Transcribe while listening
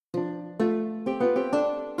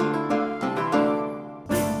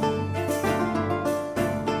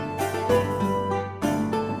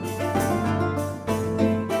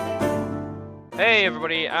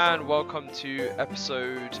everybody, and welcome to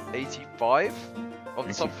episode 85 of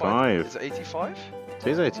the Sunfire. Is it 85? It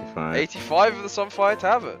is 85. 85 of the Sunfire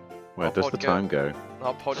Tavern. Where does the time go?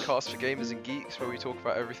 Our podcast for gamers and geeks, where we talk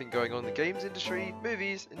about everything going on in the games industry,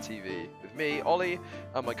 movies, and TV. With me, Ollie,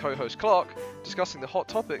 and my co-host Clark, discussing the hot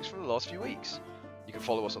topics from the last few weeks. You can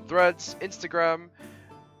follow us on Threads, Instagram.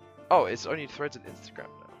 Oh, it's only Threads and Instagram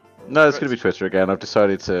now. No, it's going to be Twitter again. I've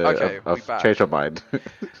decided to. I've changed my mind.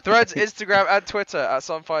 Threads, Instagram, and Twitter at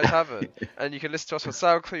Sunfire Tavern, and you can listen to us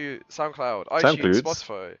on SoundCloud, iTunes,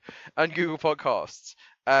 Spotify, and Google Podcasts.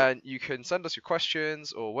 And you can send us your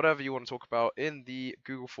questions or whatever you want to talk about in the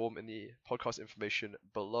Google form in the podcast information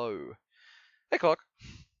below. Hey, Clark.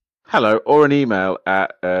 Hello, or an email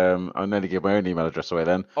at I'm going to give my own email address away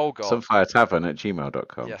then. Oh God.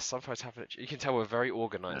 Sunfiretavern@gmail.com. Yes, Sunfire Tavern. You can tell we're very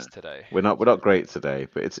organised today. We're not great today,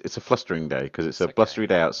 but it's a flustering day because it's a blustery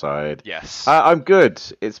day outside. Yes. I'm good.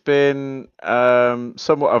 It's been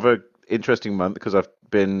somewhat of an interesting month because I've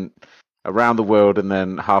been around the world and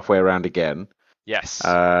then halfway around again. Yes.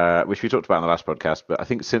 Which we talked about in the last podcast, but I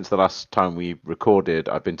think since the last time we recorded,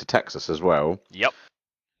 I've been to Texas as well. Yep.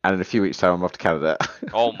 And in a few weeks' time, I'm off to Canada.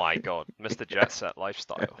 Oh my God, Mr. Jet Set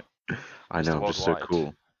lifestyle. I know, I'm just so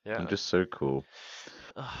cool. Yeah. I'm just so cool.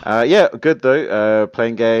 Yeah, good though.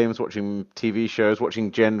 Playing games, watching TV shows, watching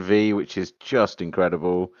Gen V, which is just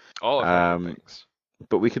incredible. Oh, thanks.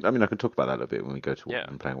 But I can talk about that a little bit when we go to what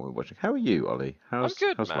I'm playing, what we're watching. How are you, Ollie? I'm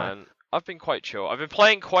good, man. Life? I've been quite chill. I've been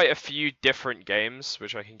playing quite a few different games,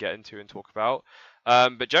 which I can get into and talk about.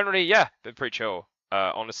 But generally, yeah, been pretty chill.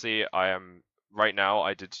 Honestly, right now,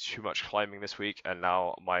 I did too much climbing this week, and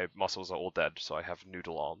now my muscles are all dead, so I have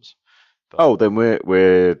noodle arms. But... then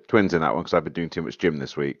we're twins in that one because I've been doing too much gym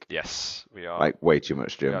this week. Yes, we are. Like way too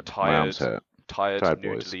much gym. We are My arms hurt. tired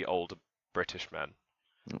noodly old British men.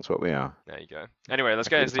 That's what we are. There you go. Anyway, let's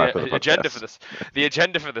get into the agenda for this. The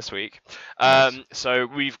agenda for this week. So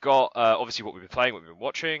we've got obviously what we've been playing, what we've been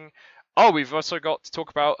watching. Oh, we've also got to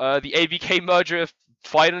talk about the ABK merger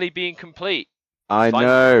finally being complete. I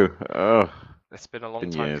know. Oh, it's been a long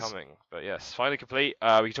time coming, but yes, finally complete.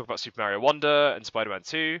 We can talk about Super Mario Wonder and Spider-Man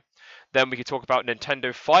 2. Then we can talk about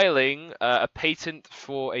Nintendo filing a patent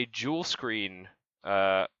for a dual screen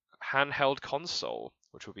handheld console,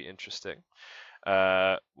 which will be interesting.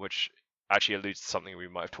 Which actually alludes to something we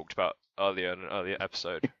might have talked about earlier in an earlier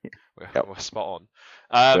episode. We're spot on.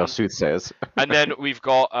 We are soothsayers. And then we've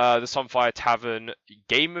got the Sunfire Tavern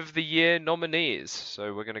Game of the Year nominees.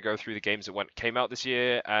 So we're going to go through the games that came out this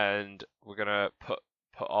year, and we're going to put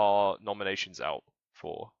our nominations out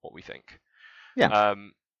for what we think. Yeah.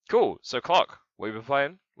 Cool. So Clark, what have you been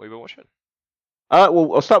playing? What have you been watching?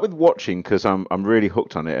 Well, I'll start with watching because I'm really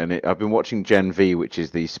hooked on it, and I've been watching Gen V, which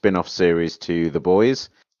is the spin-off series to The Boys.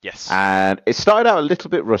 Yes. And it started out a little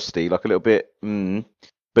bit rusty, like a little bit,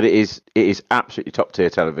 but it is absolutely top tier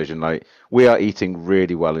television. Like we are eating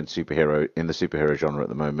really well in the superhero genre at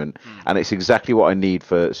the moment, and it's exactly what I need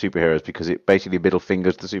for superheroes because it basically middle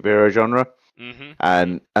fingers the superhero genre.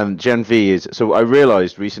 Mm-hmm. And Gen V is so I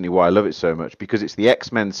realized recently why I love it so much because it's the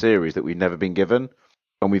X-Men series that we've never been given.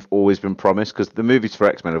 And we've always been promised because the movies for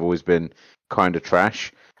X-Men have always been kind of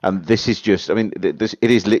trash, and this is just—I mean, it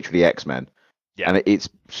is literally X-Men. Yeah. And it's.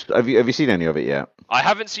 Have you seen any of it yet? I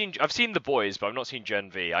haven't seen. I've seen The Boys, but I've not seen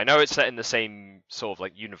Gen V. I know it's set in the same sort of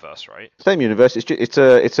like universe, right? Same universe. It's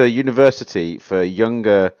a university for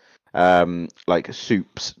younger like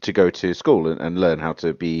soups to go to school and learn how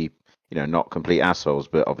to be not complete assholes,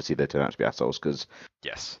 but obviously they turn out to be assholes because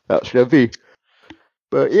that's Gen V.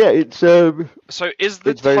 But yeah, it's so it's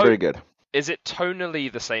very good. Is it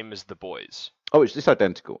tonally the same as The Boys? Oh, it's just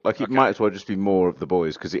identical. Like it might as well just be more of The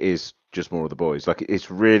Boys because it is just more of The Boys. Like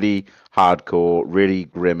it's really hardcore, really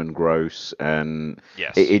grim and gross, and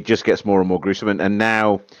it just gets more and more gruesome. And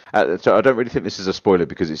now, so I don't really think this is a spoiler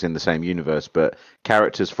because it's in the same universe, but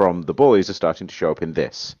characters from The Boys are starting to show up in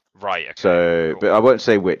this. Right. Okay, so, cool. But I won't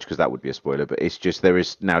say which because that would be a spoiler. But it's just there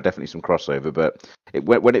is now definitely some crossover. But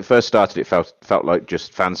when it first started, it felt like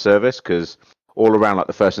just fan service because all around like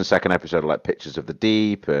the first and second episode are like pictures of the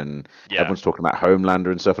deep and everyone's talking about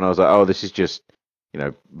Homelander and stuff. And I was like, oh, this is just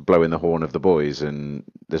blowing the horn of The Boys, and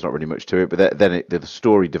there's not really much to it. But then the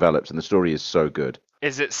story develops, and the story is so good.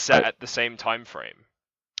 Is it set at the same time frame?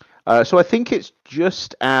 So I think it's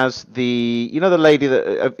just as the the lady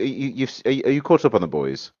that are you caught up on The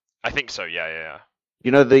Boys? I think so, yeah.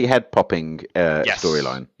 The head popping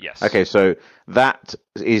storyline? Yes. Okay, so that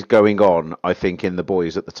is going on, I think, in The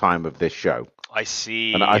Boys at the time of this show. I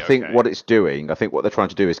And I see. think Okay. what it's doing, I think what they're trying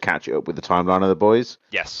to do is catch it up with the timeline of the boys.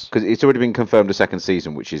 Yes. Because it's already been confirmed a second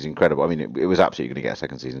season, which is incredible. I mean, it was absolutely going to get a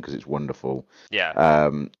second season because it's wonderful. Yeah.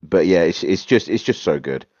 But yeah, it's just so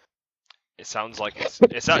good. It sounds like it's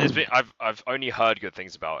been, I've only heard good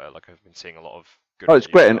things about it. Like I've been seeing a lot of good Oh, it's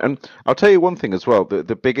reviews great, about it. and I'll tell you one thing as well.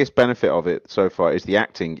 The biggest benefit of it so far is the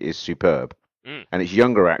acting is superb, Mm. and it's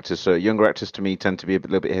younger actors. So younger actors to me tend to be a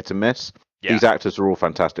little bit hit and miss. Yeah. These actors are all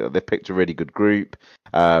fantastic. They've picked a really good group.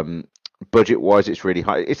 Budget wise, it's really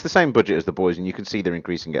high. It's the same budget as the boys, and you can see they're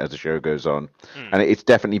increasing it as the show goes on, Mm. and it's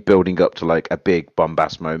definitely building up to like a big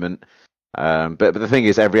bombast moment. But the thing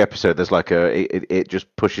is, every episode there's like it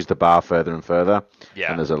just pushes the bar further and further,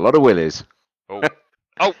 Yeah. and there's a lot of willies, Oh.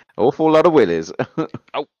 Oh. awful lot of willies.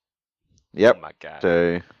 Oh. Yep. Oh my god.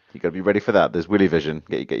 So you got to be ready for that. There's Willy Vision.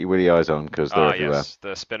 Get your Willy eyes on because they're Ah, everywhere. yes.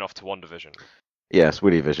 The spin-off to WandaVision. Yes,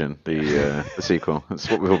 Willy Vision, Yeah. the sequel. That's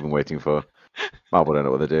what we've all been waiting for. Marvel don't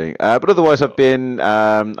know what they're doing. But otherwise, I've Oh. been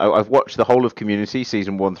I've watched the whole of Community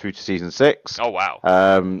season 1 through to season 6. Oh wow.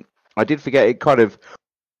 I did forget it kind of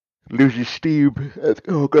loses steam.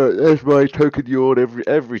 Oh god, there's my token yawn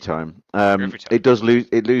every time. Every time. It does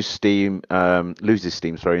loses steam. Loses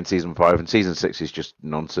steam. Sorry, in season 5, and season 6 is just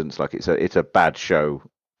nonsense. Like it's a bad show.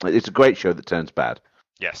 It's a great show that turns bad.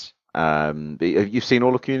 Yes. But have you seen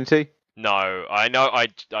all of Community? No, I know.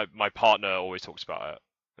 My partner always talks about it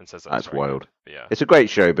and says that it's That's very wild. good. But yeah. It's a great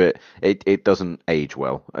show, but it doesn't age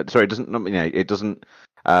well. Sorry, it doesn't. It doesn't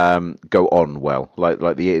go on well. Like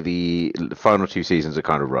the final 2 seasons are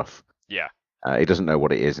kind of rough. Yeah. It doesn't know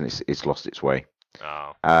what it is, and it's lost its way.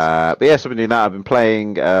 Oh. But yes, I've been doing that. I've been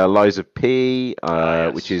playing Lies of P,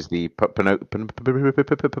 Yes. which is the Pinocchio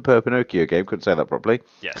game. Couldn't say that properly.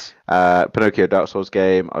 Yes. Pinocchio Dark Souls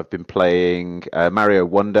game. I've been playing Mario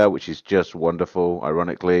Wonder, which is just wonderful,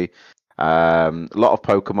 ironically. A lot of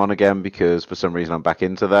Pokemon again because for some reason I'm back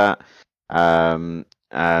into that. And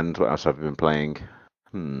what else have I been playing?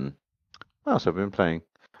 What else have I been playing?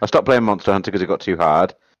 I stopped playing Monster Hunter because it got too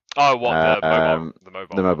hard. Oh, what the The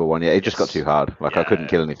mobile mobile one, yeah, it just got Yes. too hard. Like I couldn't Yeah.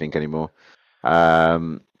 kill anything anymore.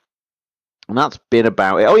 And that's been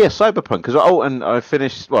about it. Oh yeah, Cyberpunk. Because and I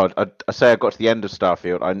finished. Well, I say I got to the end of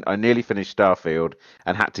Starfield. I nearly finished Starfield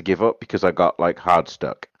and had to give up because I got like hard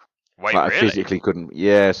stuck. Wait, Like I really? physically couldn't.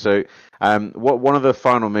 Yeah. So, what one of the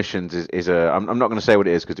final missions is a. I'm not going to say what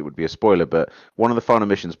it is because it would be a spoiler. But one of the final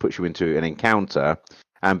missions puts you into an encounter,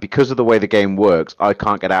 and because of the way the game works, I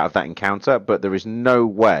can't get out of that encounter. But there is no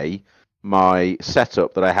way my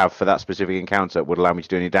setup that I have for that specific encounter would allow me to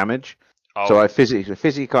do any damage. Oh. So I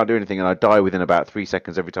physically can't do anything, and I die within about 3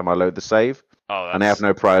 seconds every time I load the save. Oh, And I have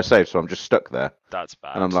no prior save, so I'm just stuck there. That's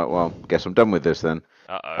bad. And I'm like, well, guess I'm done with this then.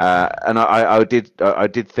 Uh-oh. And I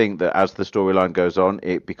did think that as the storyline goes on,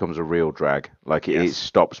 it becomes a real drag. Like it Yes.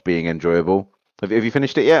 stops being enjoyable. Have you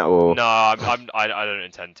finished it yet, or No, I don't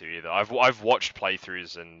intend to either. I've watched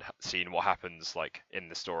playthroughs and seen what happens like in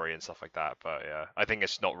the story and stuff like that, but yeah, I think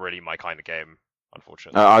it's not really my kind of game,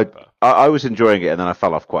 unfortunately. I was enjoying it, and then I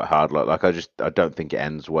fell off quite hard. Like I don't think it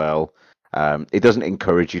ends well. It doesn't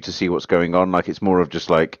encourage you to see what's going on. Like it's more of just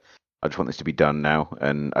like I just want this to be done now,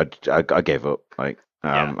 and I gave up. Like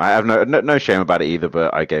Yeah. I have no shame about it either,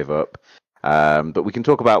 but I gave up. But we can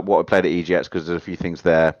talk about what I played at EGX because there's a few things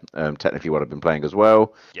there. Technically, what I've been playing as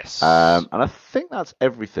well. Yes. And I think that's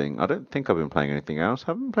everything. I don't think I've been playing anything else.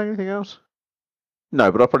 Haven't been playing anything else.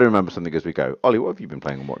 No, but I'll probably remember something as we go. Ollie, what have you been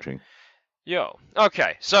playing and watching? Yo.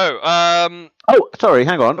 Okay. So, Oh, sorry,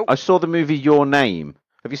 hang on. Oh. I saw the movie Your Name.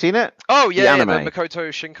 Have you seen it? Oh yeah, anime. the Makoto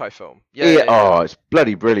Shinkai film. Yeah. Oh, it's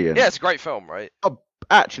bloody brilliant. Yeah, it's a great film, right? Oh,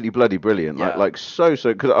 actually bloody brilliant. Yeah. Like so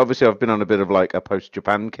because obviously I've been on a bit of like a post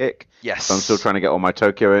Japan kick. Yes. So I'm still trying to get all my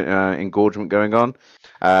Tokyo engorgement going on.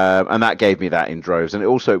 And that gave me that in droves. And it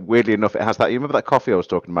also, weirdly enough, it has that. You remember that coffee I was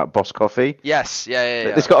talking about, Boss Coffee? Yes. Yeah.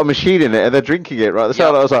 It's got a machine in it, and they're drinking it right at the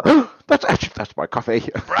start. I was like, oh, that's my coffee.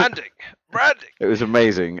 Branding. It was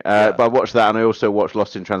amazing. But I watched that, and I also watched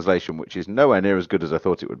Lost in Translation, which is nowhere near as good as I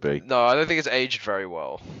thought it would be. No, I don't think it's aged very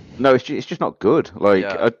well. No, it's just not good. Like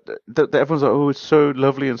everyone's like, oh, it's so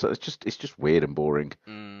lovely, and so it's just weird and boring.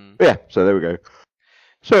 But yeah, so there we go.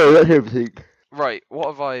 So that's everything. Right, what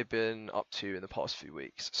have I been up to in the past few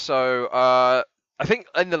weeks? So, I think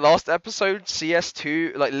in the last episode,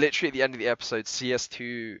 CS2, like literally at the end of the episode,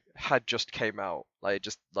 CS2 had just came out. Like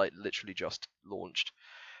literally just launched.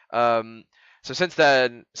 So since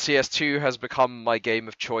then, CS2 has become my game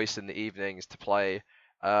of choice in the evenings to play.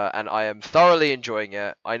 And I am thoroughly enjoying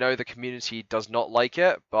it. I know the community does not like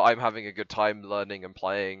it, but I'm having a good time learning and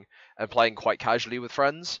playing quite casually with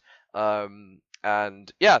friends.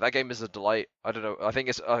 And yeah, that game is a delight. I don't know. I think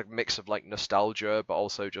it's a mix of like nostalgia, but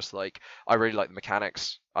also just like I really like the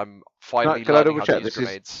mechanics. I'm finally Can I learning double how to check? use This is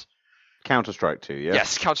grenades. Counter-Strike 2, yes?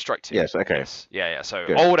 Yes, Counter-Strike 2. Yes, okay. Yes. Yeah. So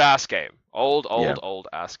Good. old ass game. Yeah. Old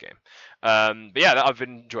ass game. But yeah, I've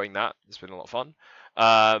been enjoying that. It's been a lot of fun.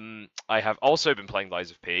 I have also been playing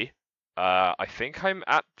Lies of P. I think I'm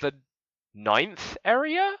at the 9th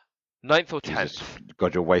area? 9th or 10th. Jesus,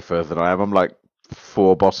 God, you're way further than I am. I'm like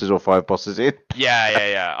 4 bosses or 5 bosses in.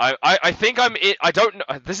 Yeah. I think I'm in. I don't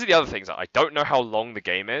know. This is the other thing. I don't know how long the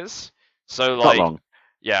game is. So Not like, long.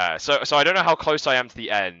 yeah. So I don't know how close I am to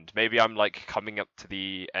the end. Maybe I'm like coming up to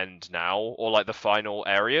the end now, or like the final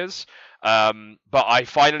areas. But I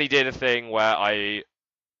finally did a thing where I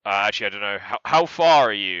actually I don't know how far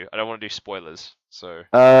are you? I don't want to do spoilers. So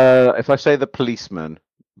If I say the policeman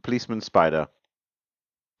spider.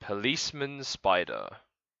 policeman spider.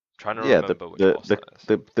 Trying to Yeah, remember which boss that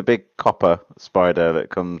is. the big copper spider that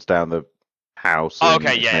comes down the house Oh, and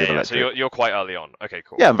okay, it's made of yeah. So electric. you're quite early on. Okay,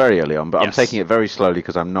 cool. Yeah, I'm very early on, but I'm taking Yes. it very slowly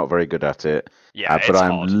because I'm not very good at it. Yeah, But it's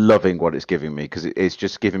I'm hard. loving what it's giving me because it's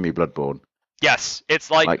just giving me Bloodborne, Yes,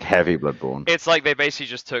 like heavy Bloodborne. it's like they basically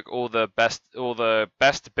just took all the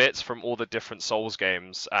best bits from all the different Souls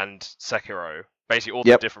games and Sekiro, basically all the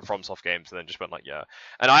Yep. different FromSoft games, and then just went like, yeah.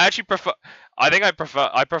 And I actually prefer.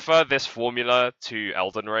 I prefer this formula to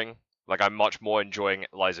Elden Ring. Like I'm much more enjoying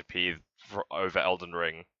Lies of P over Elden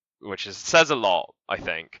Ring, which says a lot, I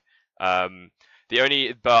think. But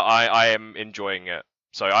I am enjoying it.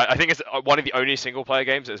 So I think it's one of the only single player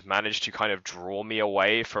games that has managed to kind of draw me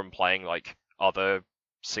away from playing like other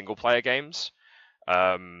single player games,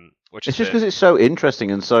 which It's has just because been it's so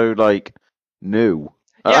interesting and so like new.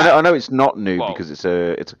 yeah. I know it's not new Well, because it's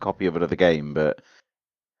a copy of another game, but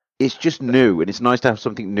it's just new and it's nice to have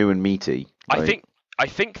something new and meaty. I Like think I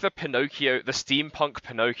think the steampunk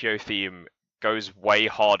Pinocchio theme goes way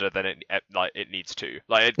harder than it needs to.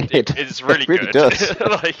 Like it's really it really good. does.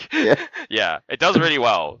 Like Yeah. yeah, it does really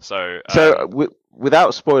well. So So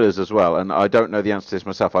without spoilers as well, and I don't know the answer to this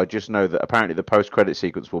myself. I just know that apparently the post-credit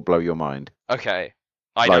sequence will blow your mind. okay,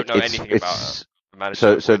 I don't Like know anything about it. I managed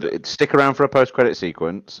to so avoid it. stick around for a post-credit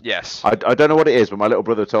sequence. Yes. I don't know what it is, but my little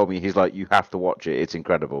brother told me he's like, you have to watch it. It's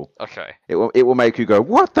incredible. Okay. It will make you go,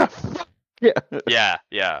 what the yeah.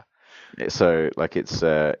 Yeah. So like it's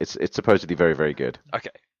supposedly very very good.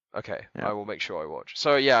 Okay. Yeah. I will make sure I watch.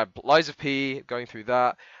 So yeah, Lies of P, going through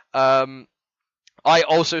that. I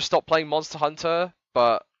also stopped playing Monster Hunter,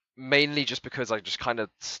 but mainly just because I just kind of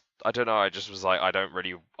I don't know. I just was like I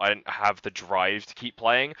didn't have the drive to keep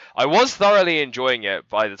playing. I was thoroughly enjoying it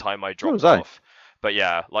by the time I So was dropped I. off, but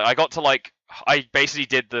yeah, like I got to like I basically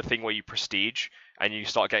did the thing where you prestige and you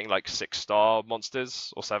start getting like 6-star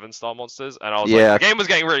monsters or 7-star monsters, and I was like Yeah. the game was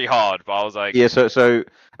getting really hard, but I was like Yeah, so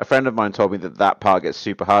a friend of mine told me that part gets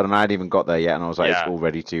super hard, and I hadn't even got there yet, and I was like, it's yeah,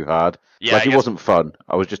 already too hard. yeah, Like, it wasn't fun.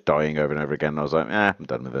 I was just dying over and over again, and I was like, I'm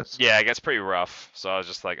done with this. yeah, it gets pretty rough. So I was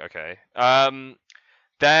just like, okay.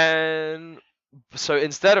 Then so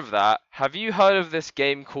instead of that, have you heard of this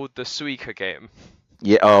game called the Suika game?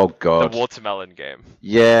 Yeah, oh The god. watermelon game.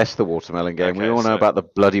 Yes, the watermelon game. We Okay, all know so about the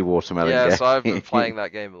bloody watermelon yeah, game. so I've been playing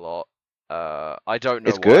that game a lot. I don't know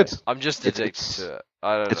It's why. good. I'm just It's addicted it's to it.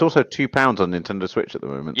 I don't it's know. also £2 on Nintendo Switch at the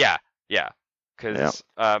moment. Yeah. Yeah. Because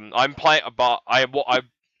I'm playing, but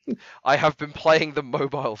I have been playing the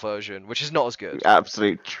mobile version, which is not as good.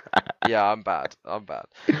 Absolute trash. Yeah, I'm bad. I've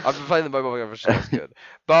been playing the mobile version, which is not as good.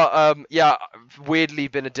 But yeah, I've weirdly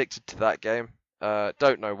been addicted to that game.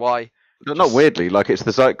 Don't know why. Not weirdly, like it's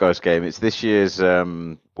the Zeitgeist game. It's this year's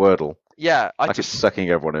Wordle. Yeah, Like it's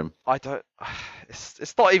sucking everyone in. I don't.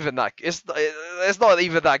 It's not even that. It's not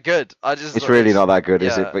even that good. It's really not that good,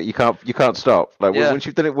 is it? yeah. But you can't stop. Like Yeah. once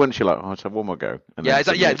you've done it once, you're like, oh, let's have one more go. And Yeah, then it's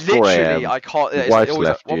suddenly it's 4 literally, a.m. I can't. Your It's wife's always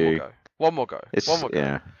left one more you. go. One more go. One more go.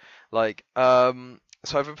 Yeah. Like,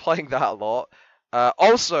 so I've been playing that a lot.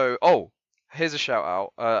 Also, here's a shout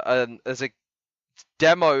out. And there's a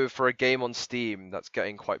demo for a game on Steam that's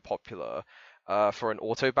getting quite popular. For an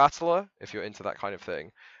auto battler, if you're into that kind of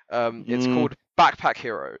thing. It's called Backpack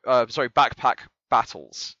Hero. Backpack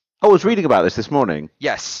Battles. I was reading about this morning.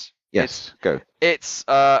 Yes. Yes, go. It's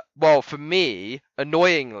well, for me,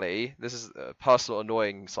 annoyingly, this is a personal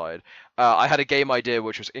annoying side. I had a game idea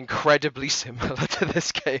which was incredibly similar to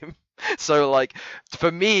this game. So like,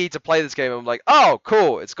 for me to play this game, I'm like, oh,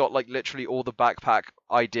 cool! It's got like literally all the backpack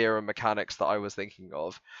idea and mechanics that I was thinking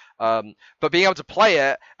of. But being able to play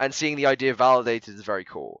it and seeing the idea validated is very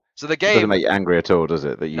cool. So the It doesn't game, make you angry at all, does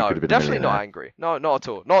it? That you no, could have been definitely a millionaire. not angry. No, not at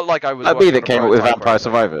all. Not like I was. Like me working that on a came up with prototype or Vampire anything.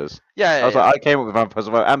 Survivors. Yeah, I was like, I came up with Vampire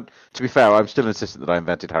Survivors. And to be fair, I'm still insistent that I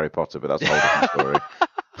invented Harry Potter, but that's a whole different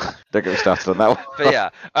story. Don't get me started on that one. But yeah.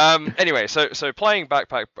 Anyway, so playing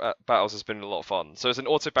backpack battles has been a lot of fun. So as an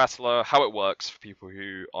auto battler, how it works for people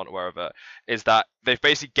who aren't aware of it is that they've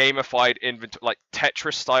basically gamified inventory, like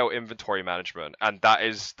Tetris style inventory management, and that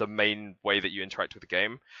is the main way that you interact with the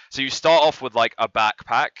game. So you start off with like a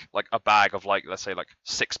backpack, like a bag of like, let's say like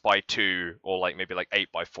 6x2 or like maybe like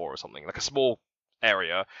 8x4 or something, like a small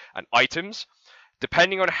area, and items.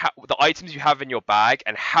 Depending on how the items you have in your bag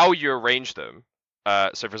and how you arrange them.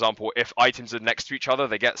 So, for example, if items are next to each other,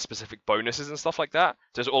 they get specific bonuses and stuff like that.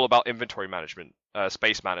 So it's all about inventory management,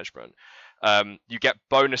 space management. You get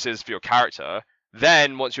bonuses for your character.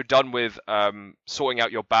 Then, once you're done with sorting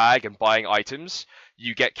out your bag and buying items,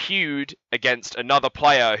 you get queued against another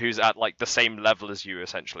player who's at like the same level as you,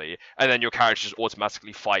 essentially, and then your character just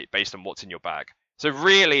automatically fight based on what's in your bag. So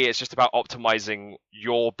really, it's just about optimizing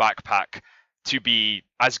your backpack to be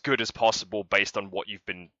as good as possible based on what you've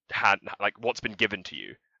been like what's been given to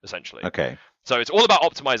you, essentially. Okay. So it's all about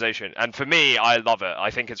optimization, and for me, I love it.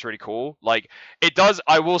 I think it's really cool. Like it does.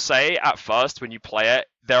 I will say, at first when you play it,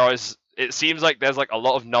 it seems like there's like a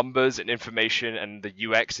lot of numbers and information, and the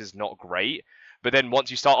UX is not great. But then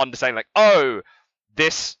once you start understanding, like, oh, the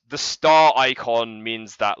star icon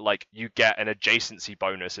means that like you get an adjacency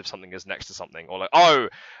bonus if something is next to something, or like, oh,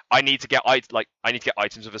 I need to get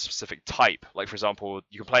items of a specific type. Like for example,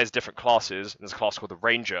 you can play as different classes. And there's a class called the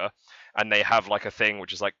Ranger, and they have like a thing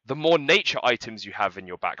which is like the more nature items you have in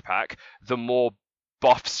your backpack, the more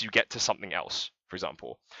buffs you get to something else, for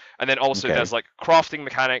example. And then also there's like crafting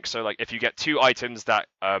mechanics. So like if you get two items that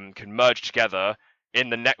can merge together in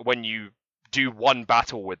the net when you do one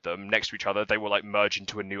battle with them next to each other, they will like merge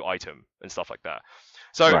into a new item and stuff like that.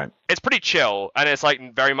 So it's pretty chill, and it's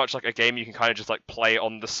like very much like a game you can kind of just like play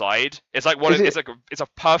on the side. It's like it's a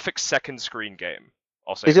perfect second screen game.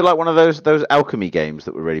 Is it like one of those alchemy games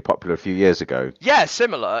that were really popular a few years ago? Yeah,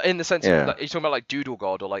 similar in the sense of you're talking about like Doodle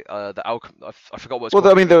God or like the alchemy. I forgot what it's called.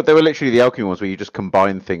 Well, I mean, they were literally the alchemy ones where you just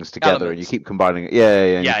combine things together and you keep combining it.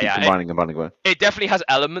 And you keep combining it. It definitely has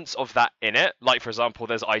elements of that in it. Like for example,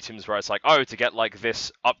 there's items where it's like, oh, to get like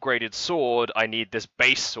this upgraded sword, I need this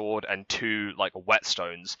base sword and 2 like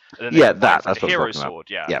whetstones. And then that's the hero sword.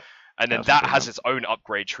 Yeah. And then that has its own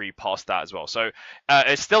upgrade tree past that as well. So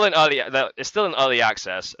it's still in early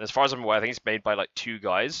access. As far as I'm aware, I think it's made by like 2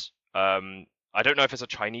 guys. I don't know if it's a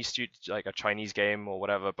Chinese like a Chinese game or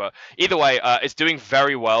whatever, but either way, it's doing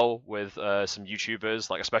very well with some YouTubers,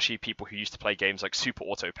 like especially people who used to play games like Super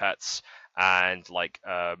Auto Pets and like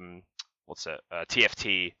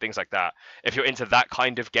TFT, things like that. If you're into that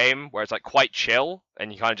kind of game where it's like quite chill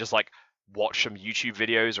and you kind of just like watch some YouTube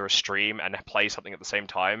videos or a stream and play something at the same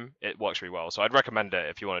time, it works really well. So I'd recommend it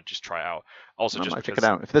if you want to just try it out. Also, I might check it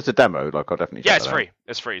out. If there's a demo, like I'll definitely check it out. It's free.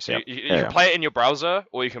 It's free. So you can play it in your browser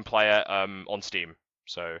or you can play it on Steam.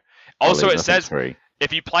 So also it says free.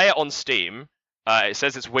 If you play it on Steam, it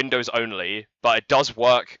says it's Windows only, but it does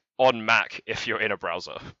work on Mac if you're in a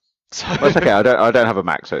browser. So... That's okay. I don't have a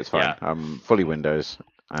Mac, so it's fine. Yeah. I'm fully Windows.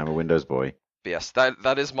 I'm a Windows boy. But yes,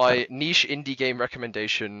 that is my niche indie game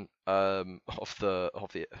recommendation of the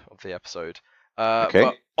episode.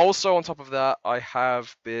 But also on top of that, I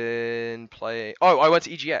have been playing. Oh, I went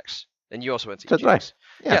to EGX, and you also went to EGX. That's nice.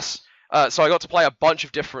 Yes. So I got to play a bunch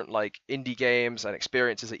of different like indie games and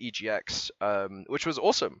experiences at EGX, which was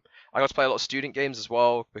awesome. I got to play a lot of student games as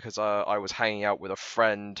well because I was hanging out with a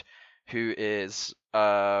friend who is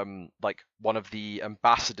like one of the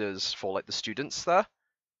ambassadors for like the students there.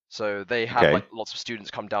 So they had like lots of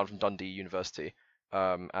students come down from Dundee University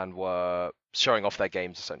and were showing off their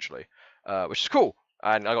games essentially, which is cool.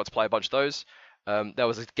 And I got to play a bunch of those. There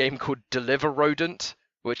was a game called Deliver Rodent,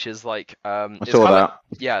 which is like I saw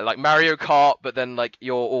that. Like Mario Kart, but then like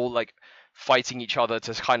you're all like fighting each other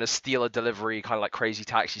to kind of steal a delivery, kind of like Crazy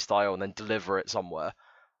Taxi style, and then deliver it somewhere,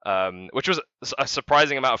 which was a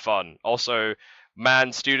surprising amount of fun. Also,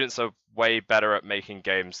 man, students are way better at making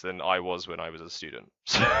games than I was when I was a student.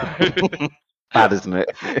 Bad, isn't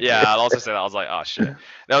it? Yeah, I'll also say that. I was like, oh shit.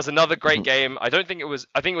 There was another great game. I think it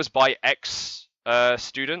was by ex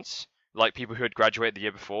students, like people who had graduated the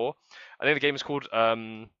year before. I think the game is called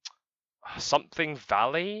something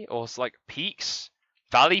Valley or it's like Peaks.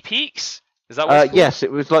 Valley Peaks? Is that what it's called? Yes,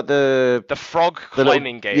 it was like the frog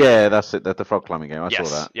climbing game. Yeah, that's it. The frog climbing game. I saw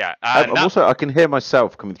that. Yeah. Also, I can hear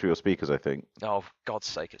myself coming through your speakers, I think. Oh, for God's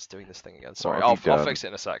sake, it's doing this thing again. Sorry, I'll fix it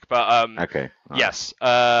in a sec. But okay. Yes,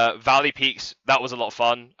 Valley Peaks. That was a lot of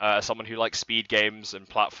fun. As someone who likes speed games and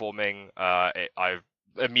platforming, I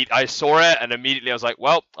saw it and immediately I was like,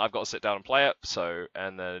 well, I've got to sit down and play it. So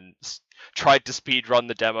and then tried to speed run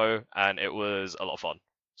the demo and it was a lot of fun.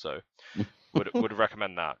 So would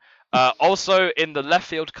recommend that. Also, in the Left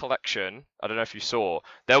Field collection, I don't know if you saw,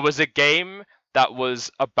 there was a game that was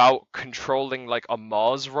about controlling like a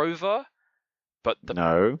Mars rover, but the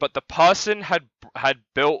No. person had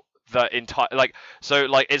built the entire like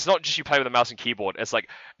it's not just you play with a mouse and keyboard. It's like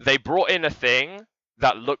they brought in a thing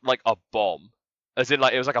that looked like a bomb. As in,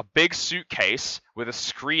 like, it was like a big suitcase with a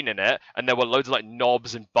screen in it, and there were loads of like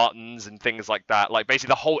knobs and buttons and things like that. Like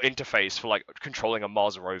basically the whole interface for like controlling a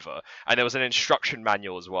Mars rover, and there was an instruction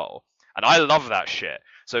manual as well. And I love that shit.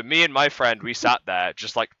 So me and my friend, we sat there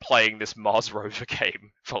just like playing this Mars rover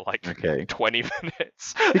game for like Okay. 20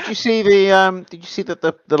 minutes. Did you see the Did you see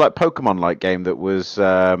the like Pokemon like game that was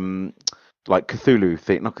like Cthulhu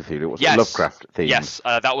theme? Not Cthulhu. What's it? Yes, Lovecraft themed. yes,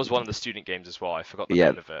 that was one of the student games as well. I forgot the Yeah,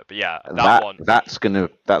 name of it, but yeah, that one. that's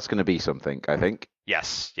gonna be something. I think.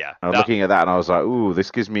 Yes, yeah, I was that. looking at that and I was like, ooh,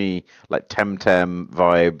 this gives me like Temtem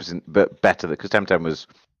vibes, but better because Temtem was.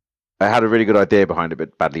 I had a really good idea behind it,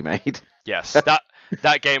 but badly made. Yes,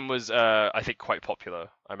 that game was I think quite popular.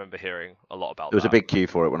 I remember hearing a lot about There was a that. big queue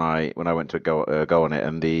for it when I went to go on it,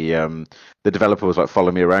 and the developer was like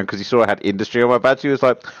following me around because he saw I had industry on my badge. He was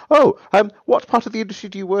like, "Oh, what part of the industry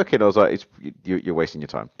do you work in?" I was like, You're wasting your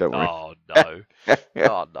time. Don't worry." Oh no.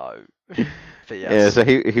 Oh no. But Yeah, yes. so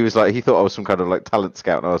he was like he thought I was some kind of like talent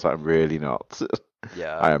scout, and I was like, I'm really not.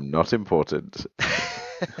 Yeah. I am not important.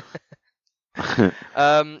 But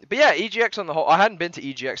yeah, EGX on the whole, I hadn't been to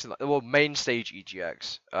EGX in well, main stage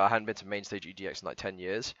EGX. I hadn't been to main stage EGX in like 10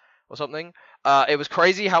 years or something. It was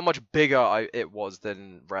crazy how much bigger it was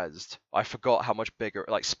than Rezzed. I forgot how much bigger,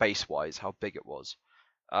 like space-wise, how big it was.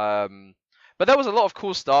 But there was a lot of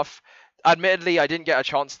cool stuff. Admittedly, I didn't get a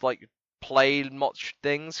chance to like play much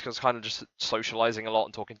things because kind of just socializing a lot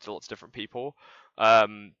and talking to lots of different people.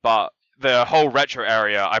 But the whole retro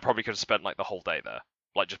area, I probably could have spent like the whole day there,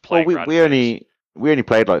 like just Well, playing random games. we only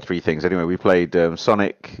played like three things anyway. We played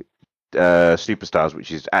Sonic Superstars,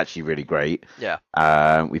 which is actually really great. Yeah.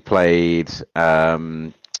 We played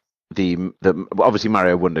the obviously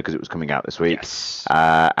Mario Wonder because it was coming out this week. Yes.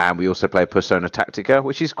 And we also played Persona Tactica,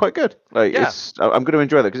 which is quite good. Like Yeah. I'm going to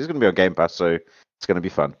enjoy that because it's going to be on Game Pass, so it's going to be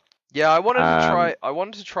fun. Yeah, I wanted to try. I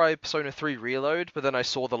wanted to try Persona 3 Reload, but then I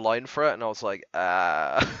saw the line for it, and I was like,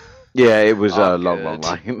 ah. Yeah, it was a I'm long good.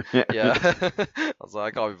 line. Yeah. I was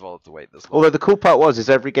like, I can't be bothered to wait this long. Although the cool part was, is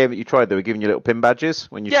every game that you tried, they were giving you little pin badges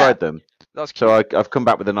when you Yeah. tried them. That's cute. So I've come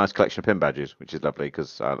back with a nice collection of pin badges, which is lovely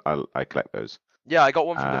because I collect those. Yeah, I got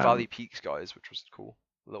one from the Valley Peaks guys, which was cool.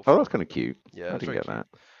 Oh, that's kind of cute. Yeah, I it's didn't very get cute.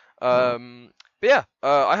 that. But yeah,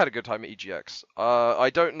 I had a good time at EGX. I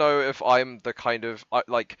don't know if I'm the kind of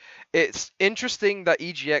like. It's interesting that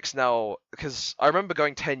EGX now, because I remember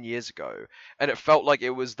going 10 years ago, and it felt like it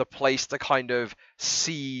was the place to kind of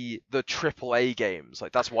see the AAA games.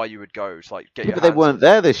 Like that's why you would go to like get your But they hands weren't on.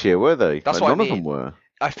 there this year, were they? That's Like, what I none of them mean. were.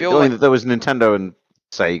 I feel I like mean, there was Nintendo and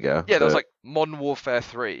Sega. yeah, there was but like Modern Warfare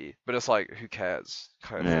 3, but it's like who cares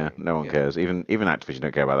kind of yeah, thing. no one Yeah. cares. Even Activision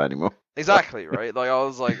don't care about that anymore. Exactly, right? Like I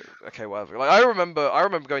was like, okay, whatever. Like I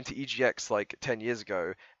remember going to EGX like 10 years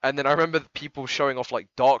ago, and then I remember people showing off like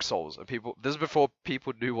Dark Souls, and people. This is before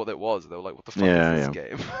people knew what it was. They were like, "What the fuck Yeah, is this yeah.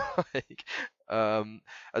 game?" Like, and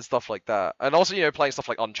stuff like that. And also, playing stuff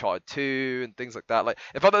like Uncharted 2 and things like that. Like,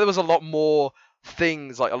 it felt like there was a lot more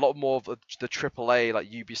things, like a lot more of the AAA, like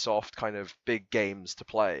Ubisoft kind of big games to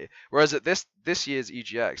play. Whereas at this year's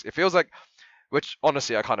EGX, it feels like, which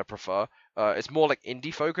honestly I kind of prefer. It's more like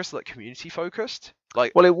indie focused, like community focused.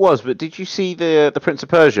 Like, Well, it was, but did you see the Prince of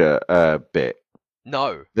Persia bit?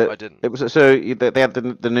 no, That I didn't. it was so they had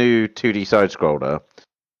the new 2D side scroller,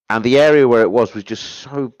 and the area where it was just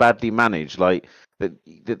so badly managed. Like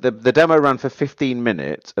the demo ran for 15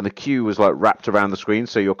 minutes, and the queue was like wrapped around the screen,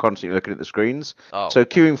 so you're constantly looking at the screens. Oh, So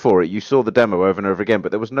queuing for it, you saw the demo over and over again,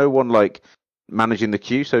 but there was no one like managing the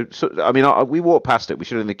queue. So I mean, we walked past it. We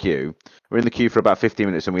stood in the queue. We're in the queue for about 15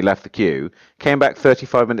 minutes, and we left the queue. Came back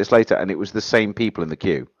 35 minutes later, and it was the same people in the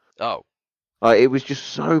queue. oh, It was just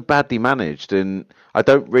so badly managed, and I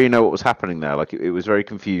don't really know what was happening there. Like it was very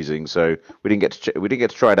confusing. So we didn't get to we didn't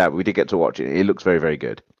get to try it out. But we did get to watch it. It looks very very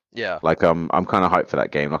good. yeah, Like I'm kind of hyped for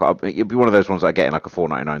that game. Like it'd be one of those ones I get in like a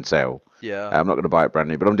 4.99 sale. yeah, I'm not going to buy it brand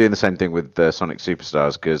new, but I'm doing the same thing with Sonic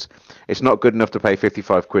Superstars because it's not good enough to pay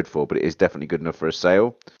 55 quid for, but it is definitely good enough for a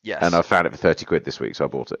sale. yes. And I found it for 30 quid this week, so I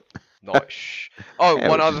bought it. Nice. Oh, Yeah,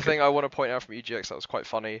 one which is other good. thing I want to point out from EGX that was quite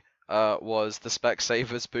funny. was the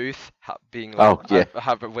Specsavers booth being Oh yeah,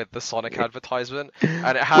 with the Sonic advertisement,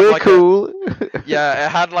 and it had we're like cool. yeah, it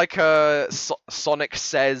had like a Sonic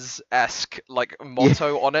Says-esque like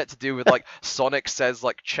motto on it to do with like Sonic says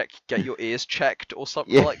like get your ears checked or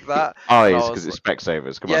something Yeah, like that. And I eyes was because it's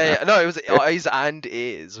Specsavers. Come on yeah, now. yeah, no, it was eyes and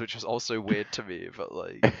ears, which was also weird to me, but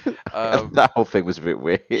like, That whole thing was a bit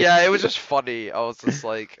weird. yeah, it was just funny. I was just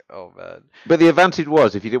like, oh man. But the advantage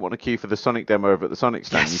was, if you didn't want to queue for the Sonic demo over at the Sonic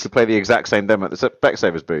stand, you Yes. could play the exact same demo at the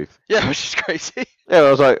Specsavers booth. Yeah, which is crazy. Yeah,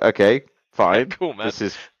 I was like, okay, fine. Cool, man.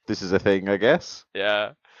 This is a thing, I guess.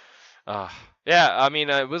 Yeah. Yeah. I mean,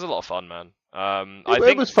 it was a lot of fun, man. I It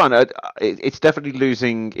think was fun. It's definitely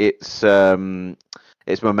losing its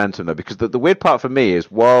momentum though, because the weird part for me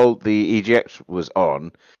is while the EGX was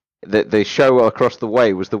on, the show across the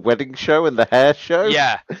way was the wedding show and the hair show.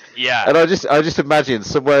 yeah. And I just imagine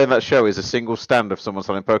somewhere in that show is a single stand of someone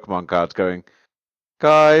selling Pokemon cards going,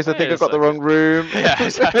 guys, I think Wait I a got the wrong second. room. Yeah,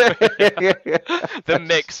 exactly. The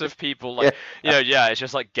mix of people, like, it's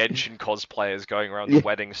just like Genshin cosplayers going around the Yeah.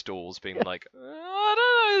 wedding stalls being like, I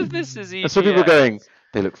don't know if this is And some people going, EGX.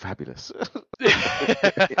 they look fabulous.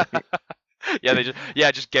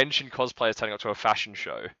 Just Genshin cosplayers turning up to a fashion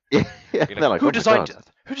show. Yeah, You they're know, like, who oh my designed God, it?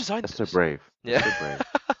 Who designed that's so this? brave. That's Yeah.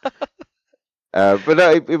 so brave. But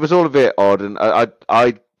no, it was all a bit odd, and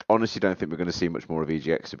I honestly don't think we're going to see much more of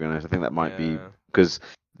EGX. To be honest, I think that might be Yeah. because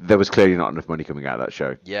there was clearly not enough money coming out of that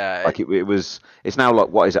show. Yeah. Like it was. It's now like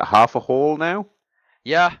what is it? Half a hall now?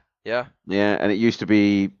 Yeah. Yeah. Yeah, and it used to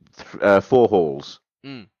be 4 halls.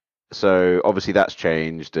 Mm. So obviously that's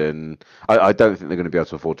changed, and I don't think they're going to be able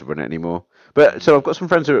to afford to run it anymore. But so I've got some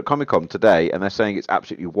friends who are at Comic Con today, and they're saying it's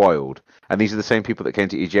absolutely wild. And these are the same people that came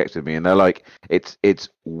to EGX with me, and they're like, it's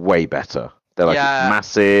way better. They're like, it's Yeah.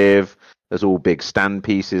 massive. There's all big stand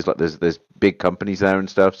pieces. Like there's big companies there and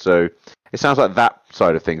stuff. So it sounds like that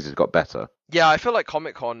side of things has got better. Yeah, I feel like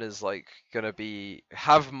Comic Con is like gonna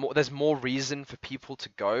have more. There's more reason for people to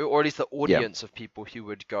go, or at least the audience of people who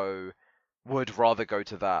would go would rather go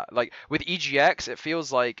to that. Like with EGX, it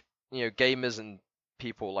feels like gamers and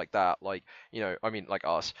people like that, like I mean like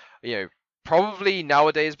us, probably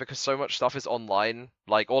nowadays because so much stuff is online,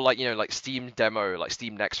 like or like like Steam demo, like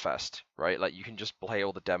Steam Next Fest, right? Like you can just play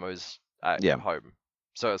all the demos at Yeah. home.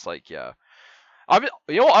 So it's like I mean,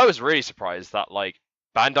 I was really surprised that like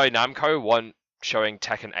Bandai Namco weren't showing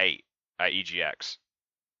Tekken 8 at EGX,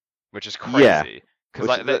 which is Yeah. crazy. Which Because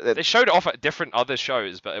like they showed it off at different other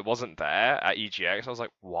shows, but it wasn't there at EGX. I was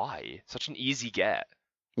like, why? Such an easy get.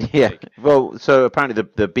 Yeah. Like, Well, so apparently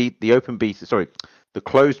the open beta, sorry, the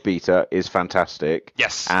closed beta is fantastic.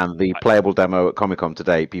 Yes. And the playable demo at Comic Con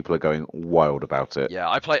today, people are going wild about it. yeah,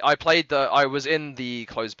 I was in the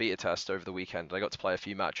closed beta test over the weekend. I got to play a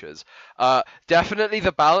few matches. Definitely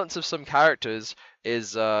the balance of some characters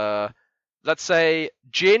is let's say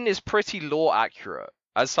Jin is pretty lore accurate.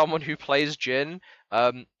 As someone who plays Jin,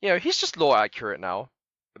 he's just lore accurate now.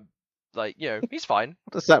 Like, he's fine.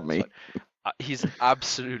 What does that mean? He's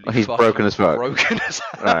absolutely He's fucking broken as fuck. Broken as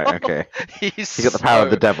hell. Right, okay. He's got the power of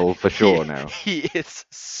the devil for sure now. He is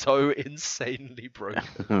so insanely broken.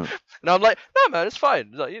 And I'm like, no man, it's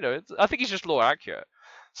fine. Like, I think he's just lore accurate.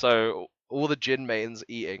 So all the Jin mains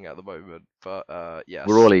eating at the moment, but yes.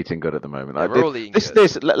 We're all eating good at the moment. Yeah, we're all eating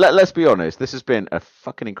good. Let's be honest. This has been a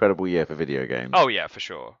fucking incredible year for video games. Oh yeah, for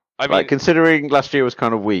sure. I mean, like considering last year was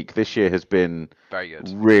kind of weak, this year has been very good,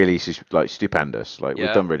 really like stupendous. Like Yeah.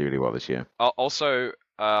 we've done really, really well this year. Also,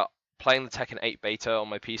 playing the Tekken 8 beta on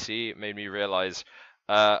my PC made me realize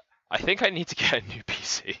I think I need to get a new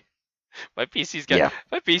PC. My PC's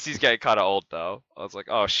getting kind of old now. I was like,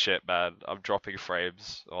 oh shit, man, I'm dropping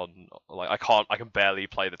frames on like I can barely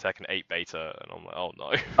play the Tekken 8 beta, and I'm like, oh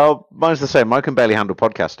no. Oh, mine's the same. I can barely handle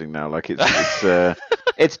podcasting now. Like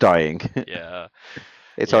it's dying. Yeah.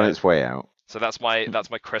 It's on its way out. So that's my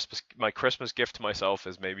Christmas gift to myself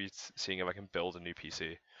is maybe seeing if I can build a new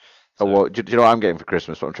PC. So, well, do you know what I'm getting for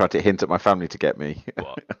Christmas? What I'm trying to hint at my family to get me.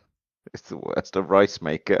 What? It's the worst, a rice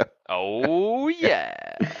maker. Oh yeah.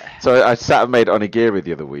 So I sat and made onigiri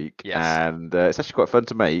the other week, Yes. and it's actually quite fun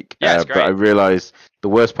to make. Yeah, it's great. But I realised the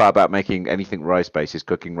worst part about making anything rice-based is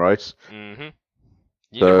cooking rice. Mm-hmm.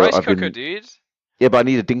 You need a rice cooker, dude. Yeah, but I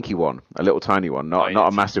need a dinky one, a little tiny one, not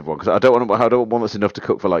a massive one, because I don't want one that's enough to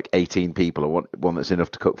cook for like 18 people. I want one that's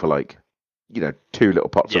enough to cook for like, 2 little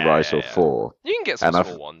pots of rice or 4. You can get some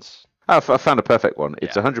small ones. I found a perfect one.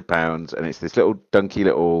 It's £100, and it's this little dunky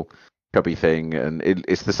little chubby thing, and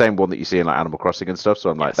it's the same one that you see in like Animal Crossing and stuff.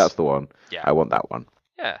 So I'm like, that's the one. Yeah. I want that one.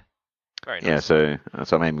 Yeah. Very nice. Yeah, so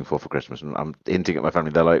that's what I'm aiming for Christmas. And I'm hinting at my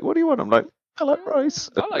family. They're like, "What do you want?" I'm like, I like rice.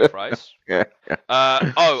 I like fries. Yeah.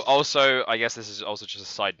 Also, I guess this is also just a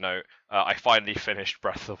side note. I finally finished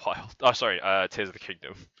Breath of the Wild. Oh, sorry, Tears of the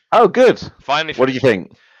Kingdom. Oh, good. Finally What do you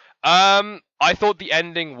finished it. think? I thought the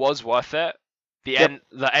ending was worth it. The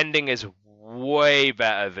ending is way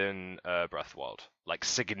better than Breath of the Wild, like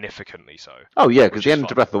significantly so. Oh yeah, because Which the is end fun.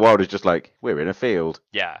 to Breath of the Wild is just like we're in a field.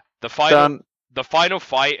 Yeah, the Done. final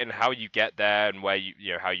fight and how you get there and where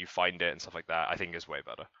you know how you find it and stuff like that, I think is way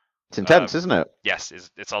better. It's intense, isn't it? Yes, it's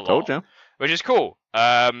a Told lot, you. which is cool.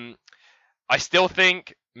 I still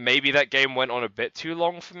think maybe that game went on a bit too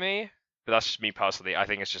long for me, but that's just me personally. I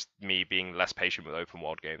think it's just me being less patient with open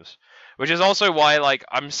world games, which is also why like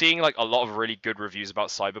I'm seeing like a lot of really good reviews about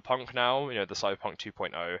Cyberpunk now. You know, the Cyberpunk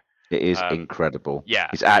 2.0. It is incredible. Yeah,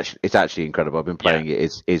 It's actually incredible. I've been playing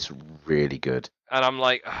it. It's really good. and I'm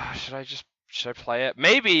like, should I play it?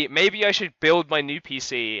 Maybe I should build my new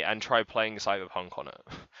PC and try playing Cyberpunk on it.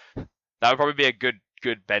 That would probably be a good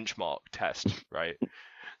benchmark test, right?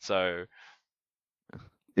 So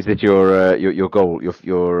Is it your goal?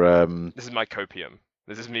 Your this is my copium.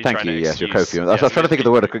 This is me Thank trying you. to Yes, your excuse. copium. I was trying to think of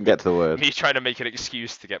the word. I couldn't get to the word. Me trying to make an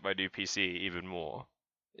excuse to get my new PC even more.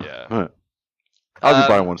 Yeah. I'll be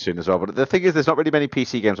buying one soon as well. But the thing is, there's not really many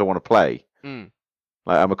PC games I want to play. Mm.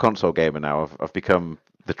 Like I'm a console gamer now. I've become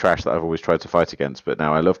the trash that I've always tried to fight against. But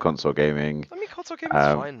now I love console gaming. I mean, console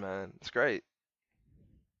gaming's fine, man. It's great.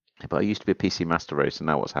 But I used to be a PC master race, and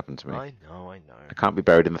now what's happened to me? I know. I can't be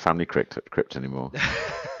buried in the family crypt anymore.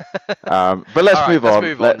 But let's move on.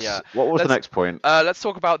 What was the next point? Let's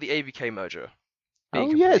talk about the ABK merger.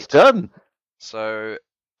 Oh yeah, it's done. So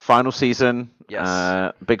final season.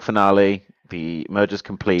 Yes. Big finale. The merger's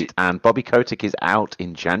complete, and Bobby Kotick is out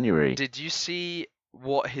in January. Did you see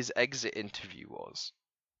what his exit interview was?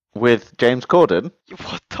 With James Corden?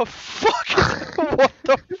 What the fuck? What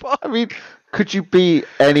the fuck? I mean, could you be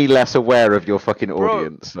any less aware of your fucking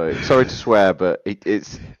audience? Like, sorry to swear, but he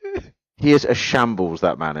is a shambles,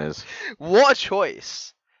 that man is. What a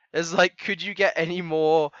choice. It's like, could you get any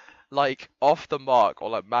more like off the mark or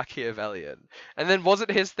like Machiavellian? And then wasn't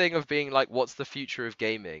his thing of being like, what's the future of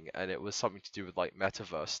gaming? And it was something to do with like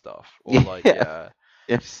metaverse stuff. Or like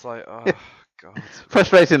It's like, oh god.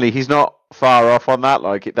 Frustratingly, he's not far off on that.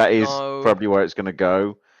 Like that is probably where it's gonna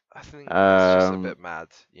go. I think it's just a bit mad,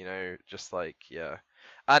 you know, just like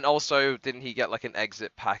And also, didn't he get like an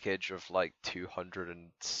exit package of like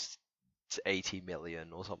 280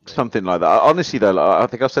 million or something? Something like that. Honestly, though, I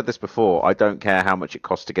think I've said this before. I don't care how much it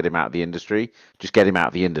costs to get him out of the industry. Just get him out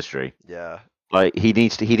of the industry. Yeah. Like he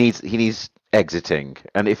needs exiting,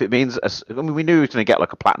 and if it means, I mean, we knew he was going to get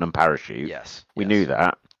like a platinum parachute. Yes. We knew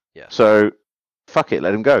that. Yeah. So, fuck it,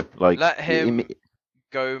 let him go. Like let him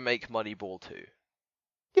go make Moneyball 2.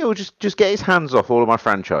 Yeah, well, just get his hands off all of my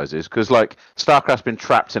franchises, because like StarCraft's been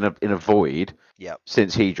trapped in a void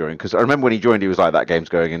since he joined. Because I remember when he joined, he was like, that game's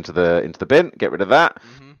going into the bin. Get rid of that,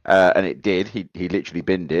 and it did. He literally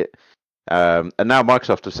binned it. And now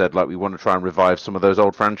Microsoft have said like we want to try and revive some of those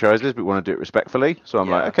old franchises, but we want to do it respectfully. So I'm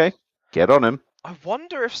like, okay, get on him. I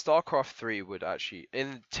wonder if StarCraft 3 would actually,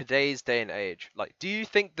 in today's day and age, like, do you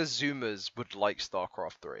think the Zoomers would like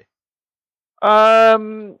StarCraft 3?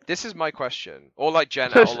 This is my question, or like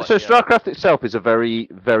Jen. So StarCraft itself is a very,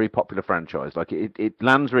 very popular franchise. Like it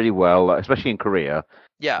lands really well, like, especially in Korea.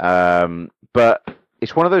 Yeah. But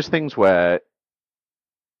it's one of those things where,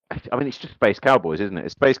 I mean, it's just Space Cowboys, isn't it?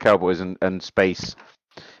 It's Space Cowboys and Space.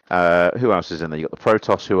 Who else is in there? You got the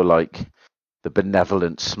Protoss, who are like the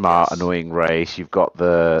benevolent, smart, annoying race. You've got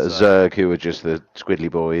the Zerg, who are just the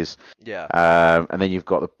squiddly boys. Yeah. And then you've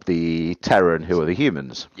got the Terran, who are the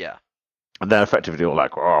humans. Yeah. And they're effectively all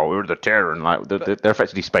like, oh, we're the Terran. Like they're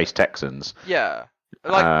effectively space Texans. Yeah.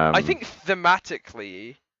 Like I think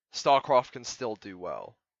thematically, StarCraft can still do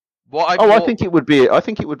well. I think it would be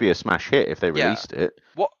a smash hit if they released it.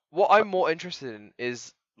 What I'm more interested in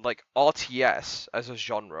is like RTS as a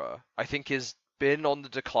genre. I think has been on the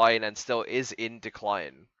decline and still is in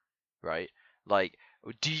decline, right? Like,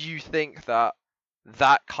 do you think that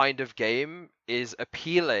kind of game is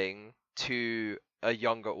appealing to a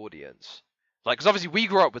younger audience? Like, because obviously we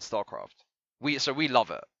grew up with StarCraft, we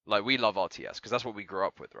love it. Like, we love RTS because that's what we grew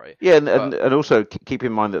up with, right? Yeah, and also keep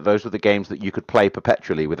in mind that those were the games that you could play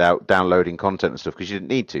perpetually without downloading content and stuff because you didn't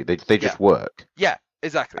need to. They just work. Yeah,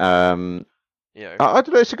 exactly. You know, I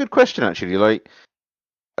don't know. It's a good question actually. Like,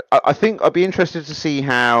 I think I'd be interested to see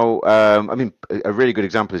how. I mean, a really good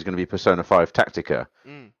example is going to be Persona 5 Tactica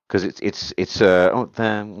because it's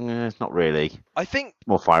not really. I think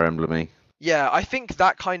more Fire Emblem-y. Yeah, I think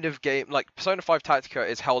that kind of game, like Persona 5 Tactica,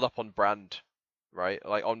 is held up on brand, right?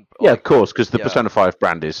 Like on. Yeah, of course, because the Persona 5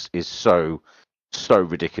 brand is so so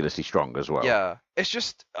ridiculously strong as well. Yeah, it's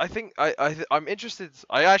just I think I'm interested.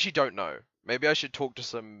 I actually don't know. Maybe I should talk to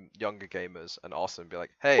some younger gamers and ask them, be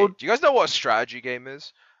like, "Hey, Well, do you guys know what a strategy game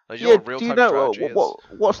is? Like, do you know yeah. what Do you real-time know strategy is?"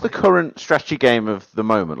 what's the Like, current strategy game of the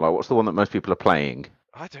moment? Like, what's the one that most people are playing?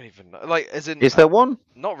 I don't even know. Like, as in, Is there one?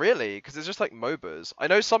 not really, because it's just like MOBAs. I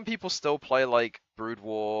know some people still play like Brood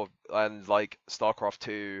War and like StarCraft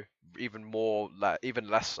 2, even more, even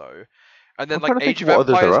less so. And then I'm like trying to think of what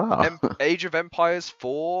others there are. Age of Empires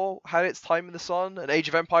 4 had its time in the sun, and Age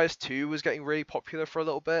of Empires 2 was getting really popular for a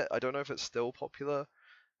little bit. I don't know if it's still popular,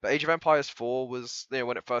 but Age of Empires 4 was,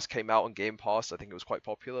 when it first came out on Game Pass, I think it was quite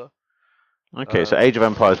popular. Okay, so Age of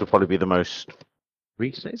Um, Empires would probably be the most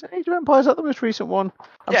recent. Is Age of Empires that the most recent one?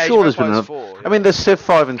 I'm yeah, Age sure of there's been Empires another. 4. I mean, Yeah. there's Civ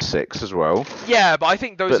 5 and 6 as well. Yeah, but I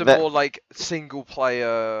think those But are that more like single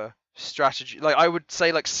player strategy. Like I would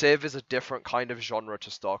say like Civ is a different kind of genre to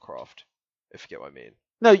StarCraft, if you get what I mean.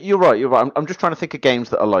 no, you're right. You're right. I'm just trying to think of games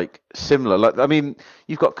that are like similar. Like, I mean,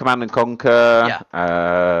 you've got Command and Conquer. Yeah.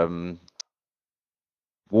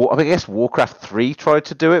 I guess Warcraft 3 tried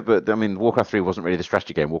to do it, but I mean, Warcraft 3 wasn't really the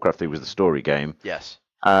strategy game. Warcraft 3 was the story game. Yes.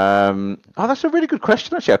 Oh, that's a really good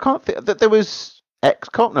question. Actually, I can't think that there was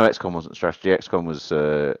XCOM. No, XCOM wasn't strategy. XCOM was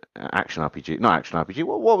action RPG. Not action RPG.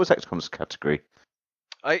 What was XCOM's category?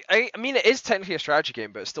 I mean it is technically a strategy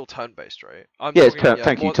game, but it's still turn-based, right? I'm Yeah, it's talking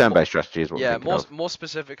thank you. Turn-based strategy is what I'm yeah, thinking of. more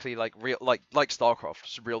specifically like real like StarCraft,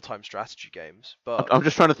 just real-time strategy games. But I'm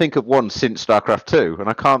just trying to think of one since StarCraft 2, and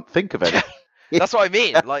I can't think of any. that's what I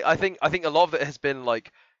mean. Like I think a lot of it has been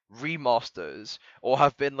like remasters or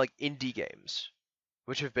have been like indie games,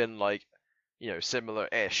 which have been like,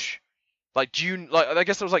 similar-ish. Like June, like I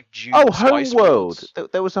guess there was like June Oh, Spice Homeworld. Wars.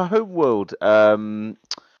 There was a Homeworld,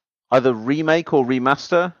 either remake or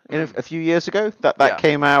remaster in a few years ago. That Yeah.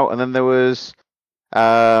 came out, and then there was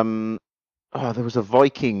there was a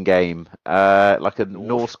Viking game, like a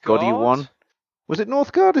Norse goddy Northgard? one. Was it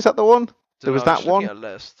Northgard? Is that the one? There Dunno, was I'm that just looking one. at a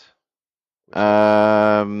list. Which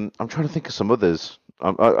one? I'm trying to think of some others.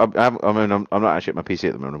 I'm not actually at my PC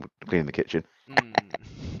at the moment. I'm cleaning the kitchen.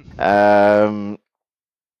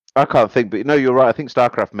 I can't think, but no, you're right. I think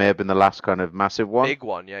StarCraft may have been the last kind of massive one. Big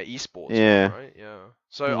one, yeah, esports Yeah. one, right? Yeah.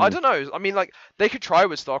 So I don't know. I mean, like they could try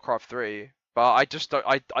with StarCraft 3, but I just don't.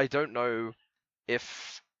 I don't know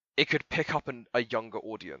if it could pick up a younger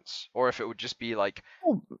audience, or if it would just be like,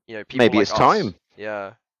 Well, people maybe like it's us. time.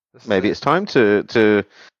 Yeah. This is Maybe it. it's time to.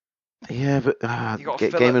 Yeah, but You gotta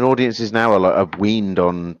fill gaming it. audiences now are weaned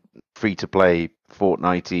on free to play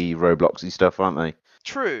Fortnite-y, Robloxy stuff, aren't they?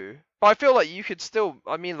 True, but I feel like you could still.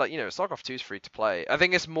 I mean, like StarCraft 2 is free to play. I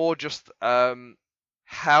think it's more just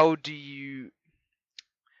how do you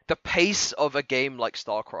the pace of a game like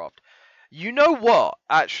StarCraft. You know what?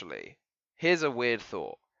 Actually, here's a weird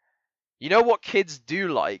thought. You know what kids do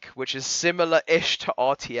like, which is similar-ish to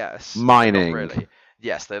RTS, but not Mining. really.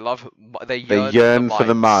 Yes, they love. They yearn for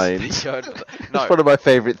the mines. They yearn for the... That's one of my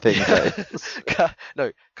favourite things.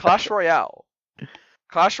 No, Clash Royale.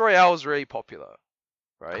 Clash Royale is really popular,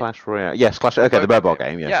 right? Clash Royale. Yes, Clash. Okay, the mobile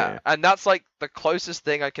game. Yes, Yeah, and that's like the closest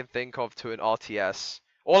thing I can think of to an RTS,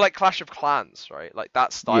 or like Clash of Clans, right? Like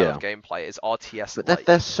that style of gameplay is RTS But like.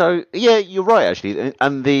 they're so. Yeah, you're right actually. And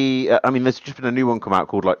I mean, there's just been a new one come out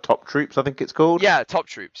called like Top Troops, I think it's called. Yeah, Top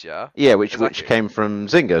Troops. Yeah. Yeah, which Exactly. came from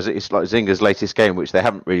Zynga's. It's like Zynga's latest game, which they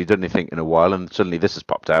haven't really done anything in a while, and suddenly this has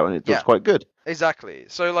popped out, and it looks quite good. Exactly.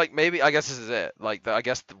 So like maybe I guess this is it. Like I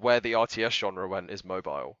guess where the RTS genre went is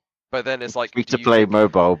mobile. But then it's like Free to play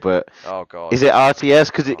mobile, but oh god, is it RTS?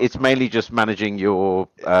 Because it's mainly just managing your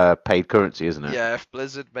paid currency, isn't it? Yeah, if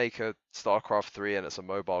Blizzard make a StarCraft 3 and it's a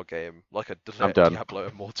mobile game, like a I'm done. Diablo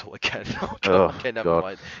Immortal again. Oh, God. okay, never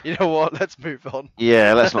mind. You know what? Let's move on.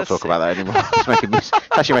 Yeah, let's not talk about that anymore. It's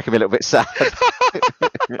actually making me a little bit sad.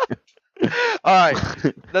 All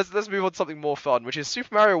right, let's move on to something more fun, which is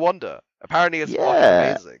Super Mario Wonder. Apparently, it's fucking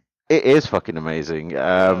amazing. It is fucking amazing.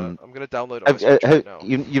 I'm gonna download it on my Switch right now.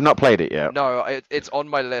 You've not played it yet? No, it's on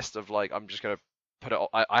my list of like I'm just gonna put it.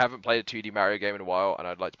 I haven't played a 2D Mario game in a while, and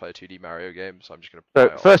I'd like to play a 2D Mario game, so I'm just gonna.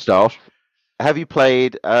 So first off, have you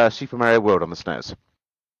played Super Mario World on the SNES?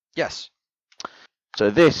 Yes. So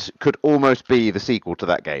this could almost be the sequel to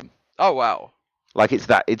that game. Oh wow. Like it's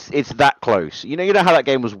that close. You know how that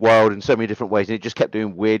game was wild in so many different ways, and it just kept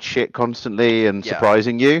doing weird shit constantly and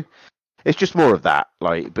surprising you. It's just more of that,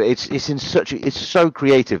 like, but it's so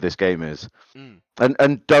creative. This game is,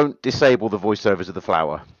 and don't disable the voiceovers of the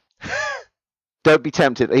flower. Don't be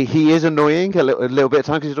tempted. He is annoying a little bit at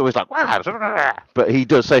times because he's always like, wow, but he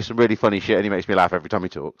does say some really funny shit, and he makes me laugh every time he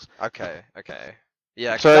talks. Okay.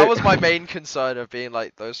 Yeah, 'cause So that was my main concern of being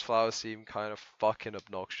like those flowers seem kind of fucking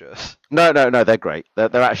obnoxious. no, they're great.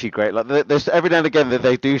 They're actually great. Like there's every now and again that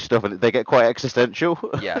they do stuff and they get quite existential.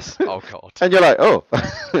 Yes. Oh god. And you're like, oh,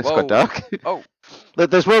 it's quite Whoa. dark. Oh.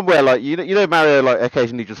 There's one where like you know Mario like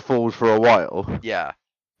occasionally just falls for a while. Yeah.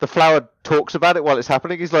 The flower talks about it while it's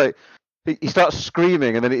happening. He's like, he starts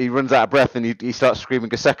screaming and then he runs out of breath and he starts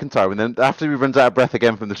screaming a second time and then after he runs out of breath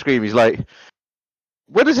again from the scream, he's like,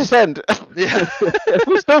 where does this end? Yeah.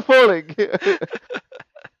 We're still falling.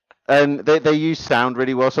 And they use sound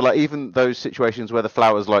really well. So like even those situations where the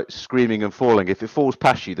flower's like screaming and falling, if it falls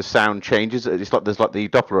past you, the sound changes. It's like there's like the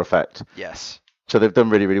Doppler effect. Yes. So they've done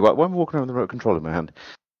really well. Why am I walking around with the remote control in my hand?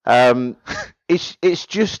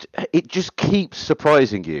 It just keeps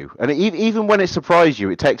surprising you, and even when it surprises you,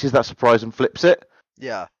 it takes that surprise and flips it.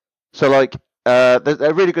 Yeah. So like, there's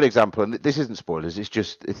a really good example, and this isn't spoilers. It's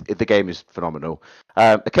just the game is phenomenal.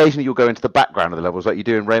 Occasionally, you'll go into the background of the levels, like you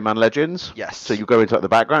do in Rayman Legends. Yes. So you go into like the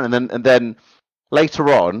background, and then later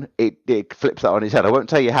on, it flips that on his head. I won't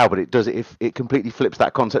tell you how, but it does it. It completely flips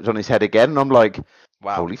that concept on his head again, and I'm like,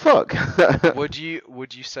 Wow. holy fuck! Would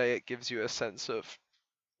you say it gives you a sense of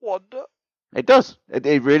wonder? It does.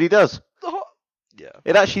 It really does. Yeah.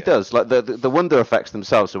 It actually Okay. does. Like the wonder effects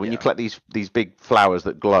themselves. So when you Yeah. collect these big flowers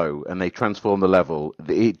that glow and they transform the level,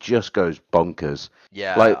 it just goes bonkers.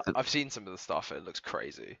 Yeah. Like, I've seen some of the stuff. It looks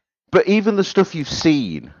crazy. but even the stuff you've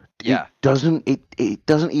seen, Yeah. it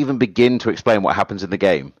doesn't even begin to explain what happens in the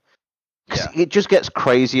game. 'Cause Yeah. it just gets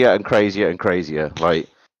crazier and crazier and crazier. Like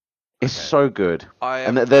it's Okay. so good.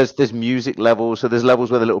 And there's music levels. So there's levels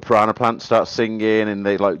where the little piranha plant starts singing, and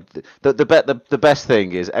they like the best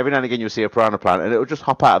thing is every now and again you'll see a piranha plant, and it'll just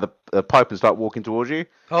hop out of the pipe and start walking towards you.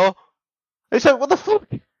 Oh. And it's like, what the fuck?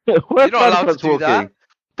 Where You're not allowed to plants do walking? that.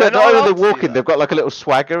 But They're not not only allowed they're to do walking, that. they've got like a little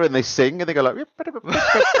swagger, and they sing, and they go like.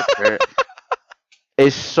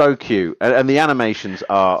 It's so cute, and the animations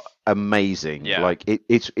are amazing. Yeah. Like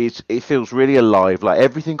it feels really alive. Like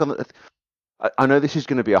everything on the. I know this is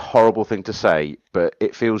going to be a horrible thing to say, but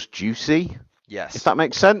it feels juicy. Yes. If that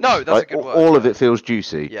makes sense. No, that's like, a good word. all of Yeah. it feels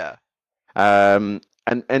juicy. Yeah. And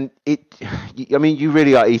it, I mean, you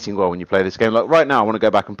really are eating well when you play this game. Like right now, I want to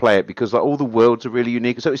go back and play it because like all the worlds are really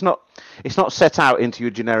unique. So it's not set out into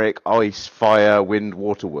your generic ice, fire, wind,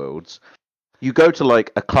 water worlds. You go to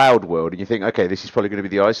like a cloud world and you think, okay, this is probably going to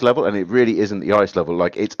be the ice level, and it really isn't the ice level.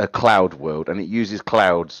 Like it's a cloud world, and it uses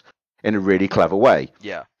clouds in a really clever way.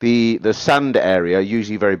 Yeah. The sand area,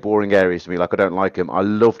 usually very boring areas to me. Like I don't like them. I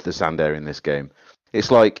loved the sand area in this game.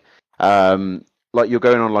 It's like you're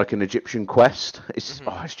going on like an Egyptian quest. It's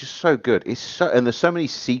it's just so good. And there's so many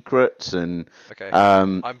secrets and Okay.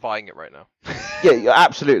 I'm buying it right now. yeah,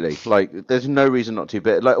 absolutely. Like there's no reason not to.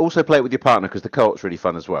 But like also play it with your partner because the co-op's really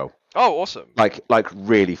fun as well. Oh, awesome. Like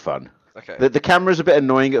really fun. Okay. The camera's a bit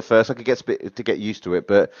annoying at first. Like it gets a bit to get used to it,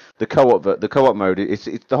 but the co-op mode, it's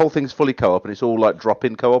the whole thing's fully co-op and it's all like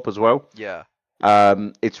drop-in co-op as well. Yeah.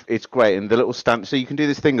 It's great, and the little stand. So you can do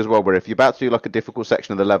this thing as well, where if you're about to do like a difficult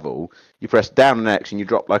section of the level, you press down and X, and you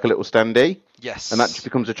drop like a little standee, Yes. and that just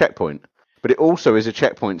becomes a checkpoint. But it also is a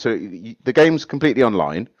checkpoint, so the game's completely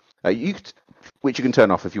online. Which you can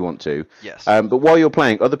turn off if you want to. Yes. But while you're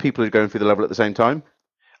playing, other people are going through the level at the same time.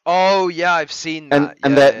 Oh yeah, I've seen that.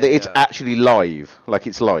 And yeah, it's yeah. actually live. Like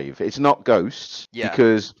it's live. It's not ghosts. Yeah.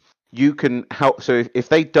 Because you can help. So if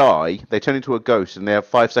they die, they turn into a ghost, and they have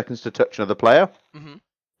 5 seconds to touch another player,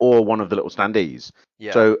 or one of the little standees.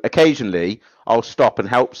 Yeah. So occasionally, I'll stop and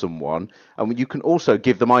help someone, and you can also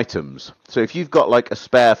give them items. So if you've got like a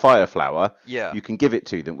spare fire flower, Yeah. you can give it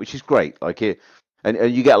to them, which is great. Like it.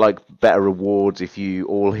 And you get like better rewards if you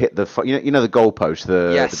all hit the you know the goalpost,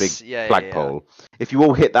 the big flagpole. Yeah. If you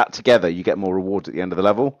all hit that together, you get more rewards at the end of the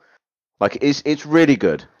level. Like it's really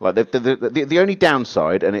good. Like the only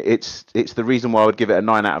downside, and it's the reason why I would give it a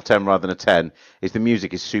 9 out of 10 rather than a 10, is the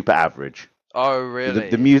music is super average. Oh really?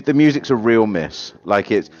 The music's a real miss. Like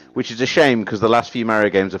which is a shame because the last few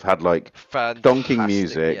Mario games have had like donking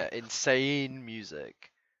music. Yeah, insane music.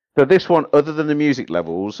 So this one, other than the music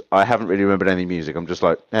levels, I haven't really remembered any music. I'm just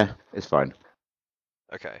like, it's fine.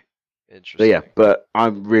 Okay, interesting. But yeah, but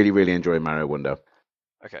I'm really, really enjoying Mario Wonder.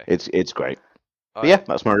 Okay. It's great. But yeah,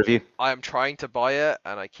 that's my review. I am trying to buy it,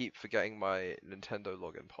 and I keep forgetting my Nintendo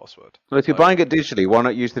login password. Well, if you're buying it digitally, why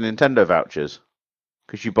not use the Nintendo vouchers?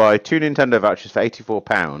 Because you buy 2 Nintendo vouchers for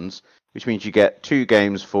 £84, which means you get 2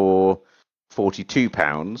 games for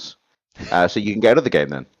 £42. So you can get another game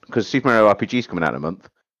then, because Super Mario RPG is coming out in a month.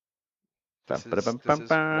 This is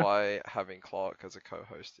why having Clark as a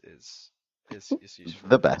co-host is useful.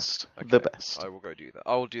 The best. Okay, The best. I will go do that.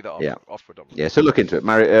 I will do that Yeah. after we're done. Yeah, so look into it.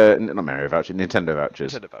 Not Mario vouchers, Nintendo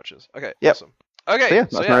vouchers. Nintendo vouchers. Okay, Yep. awesome. Okay, So yeah,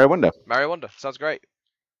 that's Mario Wonder. Mario Wonder sounds great.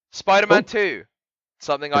 Spider-Man 2,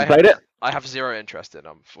 something Have you played it? I have zero interest in,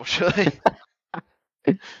 unfortunately.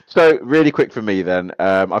 So really quick for me then.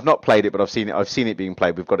 I've not played it, but I've seen it. I've seen it being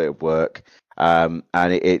played. We've got it at work, and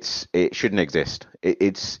it shouldn't exist.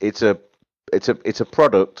 It's a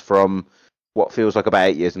product from what feels like about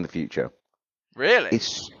 8 years in the future. Really?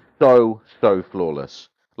 It's so flawless.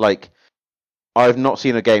 Like I've not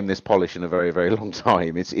seen a game this polished in a very long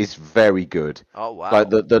time. It's very good. Oh wow. Like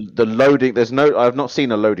the loading. I've not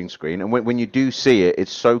seen a loading screen, and when you do see it,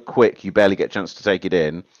 it's so quick you barely get a chance to take it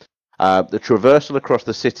in. The traversal across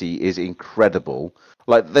the city is incredible.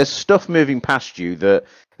 Like there's stuff moving past you that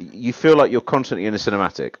you feel like you're constantly in a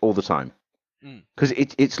cinematic all the time because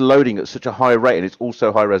it's loading at such a high rate and it's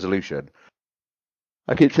also high resolution.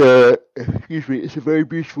 Like it's a very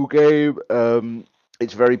beautiful game.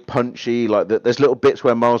 It's very punchy. Like there's little bits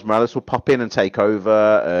where Miles Morales will pop in and take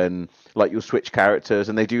over, and like you'll switch characters,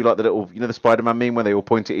 and they do like the little, the Spider-Man meme where they all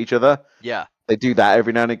point at each other. Yeah. They do that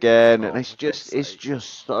every now and again, and Oh, it's for God's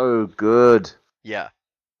just so good. Yeah.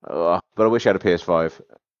 But I wish I had a PS5.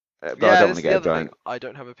 But I Yeah, don't want that's to the get a other thing. giant. I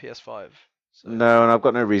don't have a PS5. So. No, and I've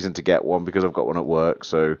got no reason to get one because I've got one at work.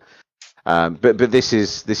 So, but this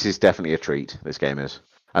is definitely a treat. This game is,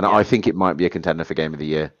 and Yeah. I think it might be a contender for Game of the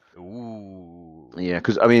Year. Ooh. Yeah,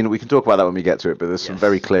 because I mean we can talk about that when we get to it, but there's some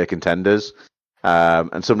very clear contenders,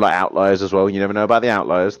 and some like outliers as well. You never know about the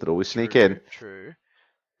outliers that always sneak in. True.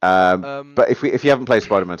 But if you haven't played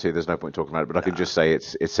Spider-Man 2, there's no point talking about it. But I can just say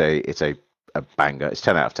it's a banger. It's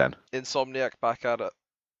 10 out of 10. Insomniac back at it.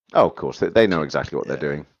 Oh, of course, they know exactly what they're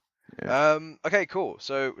doing. Yeah. Okay, cool.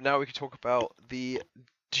 So now we can talk about the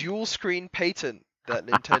dual screen patent that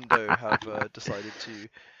Nintendo have decided to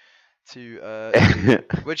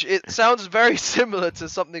which it sounds very similar to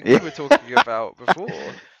something we were talking about before.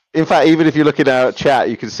 In fact, even if you look in our chat,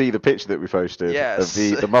 you can see the picture that we posted of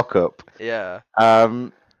the mock-up. Yeah.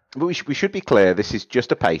 But we should be clear. This is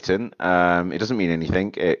just a patent. It doesn't mean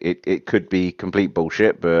anything. It could be complete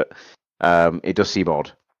bullshit, but it does seem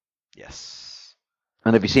odd. Yes.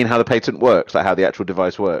 And have you seen how the patent works? Like how the actual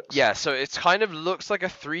device works? Yeah. So it kind of looks like a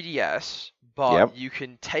 3DS, but you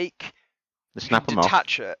can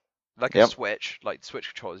detach it like a Switch, like Switch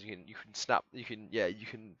controllers. You can snap. You can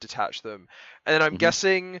detach them, and then I'm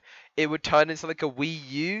guessing it would turn into like a Wii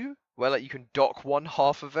U, where like you can dock one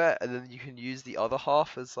half of it, and then you can use the other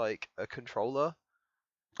half as like a controller.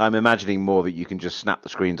 I'm imagining more that you can just snap the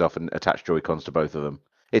screens off and attach Joy-Cons to both of them.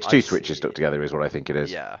 It's two Switches stuck together, is what I think it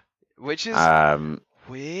is. Yeah, which is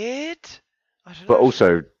weird. I don't know. But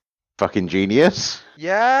also fucking genius.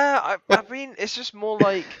 Yeah, I mean, it's just more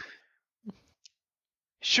like.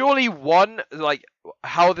 Surely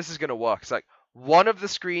how this is gonna work. It's like one of the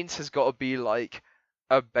screens has got to be like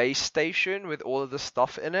a base station with all of the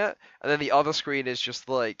stuff in it, and then the other screen is just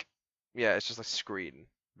like, it's just a screen,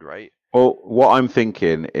 right? Well, what I'm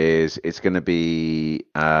thinking is it's going to be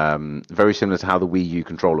very similar to how the Wii U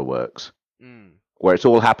controller works, where it's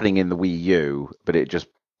all happening in the Wii U, but it just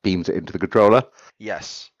beams it into the controller.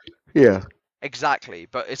 Yes. Yeah. Exactly,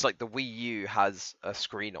 but it's like the Wii U has a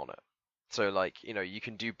screen on it. So like, you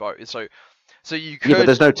can do both. So you could. Yeah, but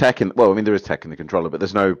there's no tech in. Well, I mean, there is tech in the controller, but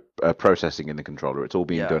there's no processing in the controller. It's all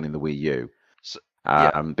being done in the Wii U. So,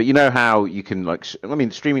 But you know how you can I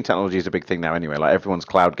mean, streaming technology is a big thing now anyway. Like everyone's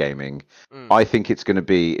cloud gaming. I think it's going to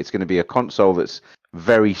be a console that's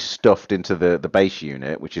very stuffed into the base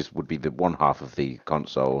unit, which would be the one half of the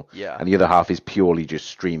console. Yeah. And the other half is purely just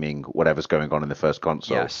streaming whatever's going on in the first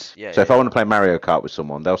console. Yes. Yeah. So if I want to play Mario Kart with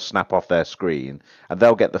someone, they'll snap off their screen and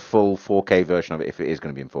they'll get the full 4K version of it if it is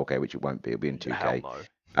going to be in 4K, which it won't be. It'll be in 2K. Hell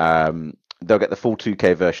no. They'll get the full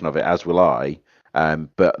 2K version of it, as will I.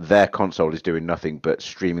 But their console is doing nothing but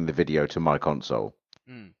streaming the video to my console.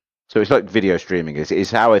 So it's like video streaming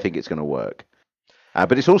is how I think it's going to work.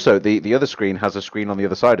 But it's also the other screen has a screen on the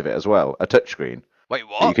other side of it as well, a touch screen. Wait,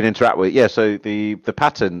 what? That you can interact with. Yeah, so the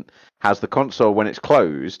pattern has the console when it's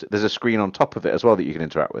closed. There's a screen on top of it as well that you can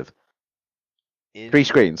interact with. 3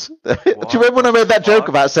 screens. Do you remember when I made that joke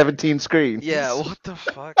about 17 screens? Yeah, what the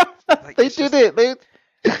fuck? They did it.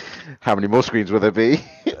 How many more screens will there be?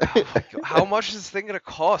 Oh my God. How much is this thing gonna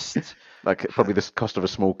cost? Like probably the cost of a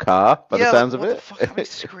small car, by the sounds of it. What the fuck? How many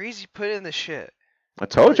screens you put in this shit? I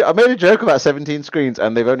told you. I made a joke about 17 screens,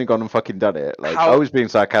 and they've only gone and fucking done it. Like I was being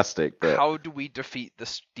sarcastic, but how do we defeat the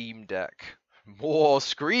Steam Deck? More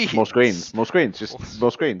screens. More screens. Just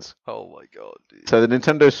more screens. Oh my God, dude. So the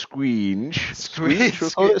Nintendo Screens.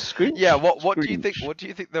 Screens. Yeah. What do you think? What do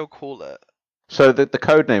you think they'll call it? So the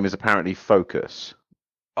code name is apparently Focus.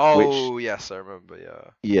 Oh yes, I remember.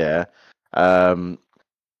 Yeah. Yeah.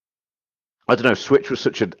 I don't know. Switch was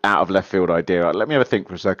such an out of left field idea. Let me have a think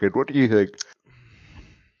for a second. What do you think?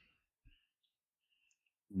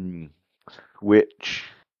 Switch.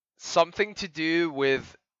 Something to do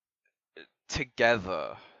with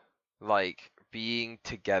together, like being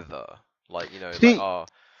together, like like See,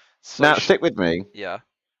 now stick with me. Yeah.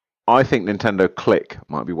 I think Nintendo Click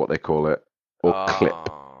might be what they call it, or Clip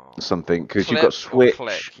something, because you've got Clip or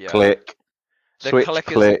Click, Switch, yeah. Click, The Switch,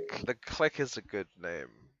 Click. The Click is a good name.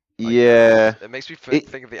 I Yeah, guess. It makes me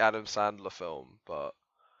think of the Adam Sandler film, but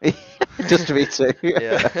just to be too.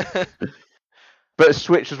 yeah. But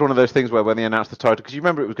Switch was one of those things where when they announced the title, because you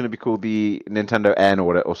remember it was going to be called the Nintendo N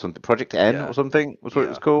or something, Project N Yeah. or something was what it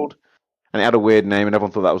was Yeah. called, and it had a weird name, and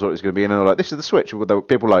everyone thought that was what it was going to be, and they were like, "This is the Switch." And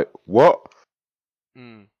people were like, "What?"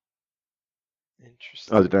 Interesting.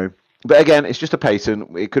 I don't know. But again, it's just a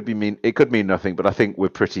patent. It could mean nothing, but I think we're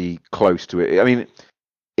pretty close to it. I mean,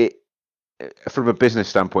 it from a business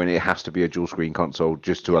standpoint, it has to be a dual screen console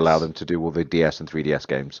just to allow them to do all the DS and 3DS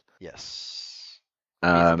games. Yes.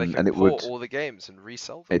 Means that they And can it port would. all the games and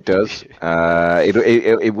resell them. It does.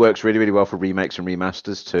 It works really, really well for remakes and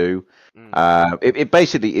remasters too. It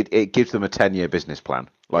basically it gives them a 10-year business plan.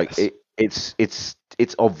 Like Yes.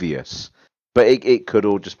 it's obvious, but it could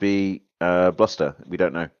all just be bluster. We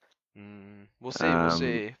don't know. We'll see. We'll Um,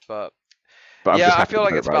 see. But but I'm yeah, just I happy feel they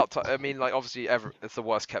like got it's it right. about time. I mean, like obviously, it's the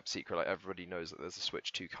worst kept secret. Like everybody knows that there's a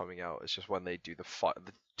Switch 2 coming out. It's just when they do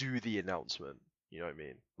the announcement. You know what I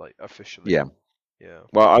mean? Like officially. Yeah. Yeah.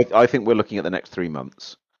 Well, I think we're looking at the next 3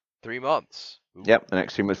 months. 3 months. Ooh. Yep, the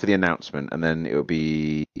next 3 months for the announcement, and then it'll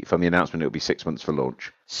be from the announcement. It'll be 6 months for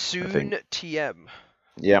launch. I think. Soon TM.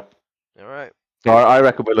 Yep. All right. So I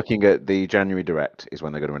reckon we're looking at the January Direct is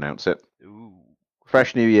when they're going to announce it. Ooh.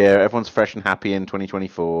 Fresh new year, everyone's fresh and happy in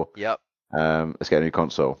 2024. Yep. Let's get a new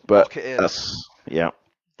console. Lock But it in. that's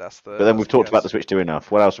That's But then we've talked about the guess. Switch 2 enough.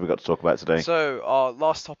 What else have we got to talk about today? So our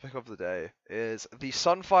last topic of the day is the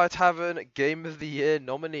Sunfire Tavern Game of the Year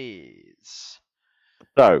nominees.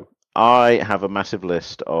 So I have a massive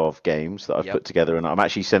list of games that I've Yep. put together, and I'm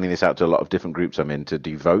actually sending this out to a lot of different groups I'm in to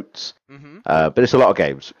do votes. Mm-hmm. But it's a lot of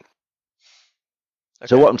games. Okay.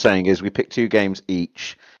 So what I'm saying is we pick 2 games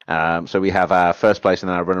each. So we have our first place and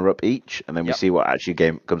then our runner-up each, and then we see what actually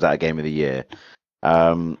game comes out of Game of the Year.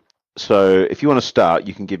 So if you want to start,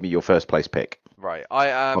 you can give me your first place pick. Right. I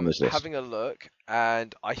am on this list. having a look,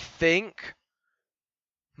 and I think,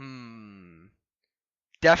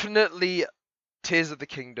 definitely Tears of the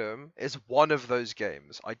Kingdom is one of those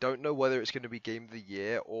games. I don't know whether it's going to be Game of the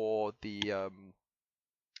Year or the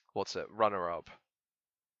runner-up.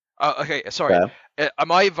 Okay, sorry.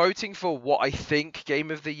 Am I voting for what I think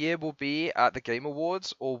Game of the Year will be at the Game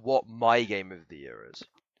Awards, or what my Game of the Year is?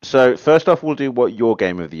 So first off, we'll do what your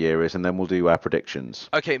Game of the Year is, and then we'll do our predictions.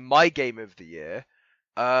 Okay, my Game of the Year.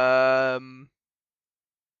 So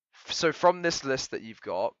from this list that you've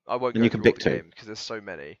got, I won't go through all the games because there's so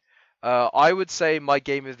many. I would say my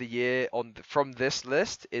Game of the Year from this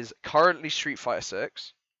list is currently Street Fighter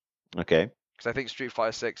 6. Okay. Because I think Street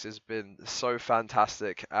Fighter 6 has been so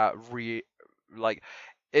fantastic at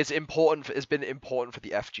it's been important for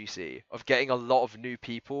the FGC of getting a lot of new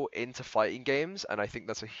people into fighting games, and I think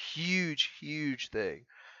that's a huge thing.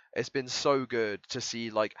 It's been so good to see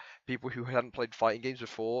like people who hadn't played fighting games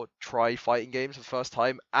before try fighting games for the first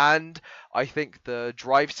time, and I think the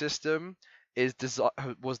drive system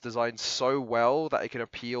was designed so well that it can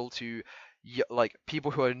appeal to like people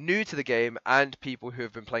who are new to the game and people who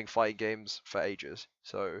have been playing fighting games for ages.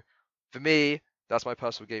 So for me, that's my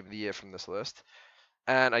personal Game of the Year from this list.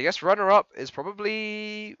 And I guess runner-up is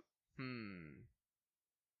probably let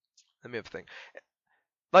me have a think.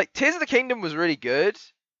 Like Tears of the Kingdom was really good,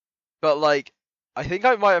 but like I think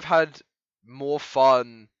I might have had more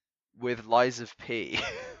fun with Lies of P.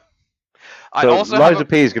 Lies of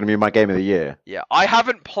P is going to be my Game of the Year. Yeah, I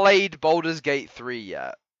haven't played Baldur's Gate 3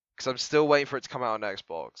 yet because I'm still waiting for it to come out on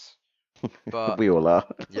Xbox. But we all are.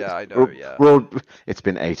 Yeah, I know. It's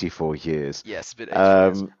been 84 years. Yes, it's been 84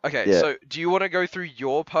 years. Okay, yeah. So do you want to go through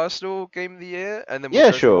your personal Game of the Year, and then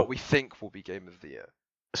we'll go through what we think will be Game of the Year?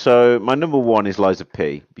 So my number 1 is Lies of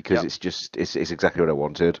P because it's exactly what I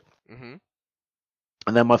wanted. And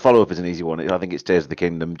then my follow-up is an easy one. I think it's Tears of the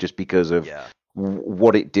Kingdom just because of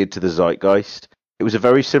what it did to the zeitgeist. It was a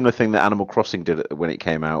very similar thing that Animal Crossing did when it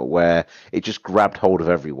came out, where it just grabbed hold of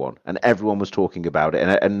everyone, and everyone was talking about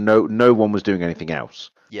it, and no one was doing anything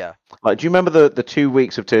else. Yeah. Like, do you remember the 2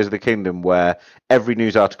 weeks of Tears of the Kingdom where every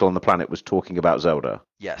news article on the planet was talking about Zelda?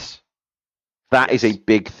 Yes. That is a Yes.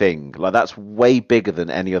 big thing. Like that's way bigger than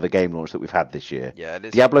any other game launch that we've had this year. Yeah, it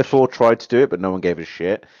is Diablo huge. 4 tried to do it, but no one gave a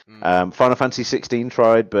shit. Mm. Final Fantasy 16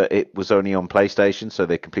 tried, but it was only on PlayStation, so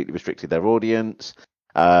they completely restricted their audience.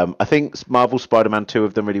 I think Marvel Spider-Man 2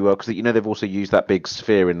 have done really well because they've also used that big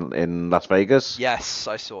sphere in Las Vegas. Yes,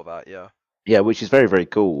 I saw that. Yeah. Yeah, which is very, very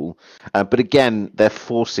cool. But again, they're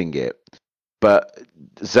forcing it. But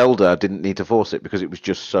Zelda didn't need to force it because it was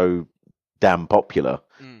just so damn popular.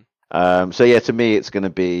 Mm. So yeah, to me, it's going to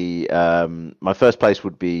be my first place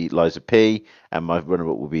would be Lies of P, and my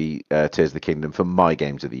runner-up will be Tears of the Kingdom for my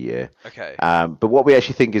games of the year. Okay. But what we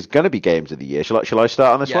actually think is going to be games of the year, shall I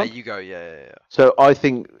start on this Yeah, one? you go. Yeah. So I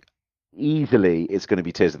think easily it's going to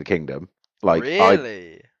be Tears of the Kingdom.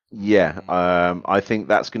 Really? I think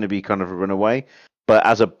that's going to be kind of a runaway. But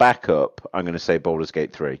as a backup, I'm going to say Baldur's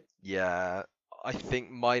Gate 3. Yeah, I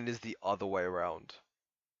think mine is the other way around.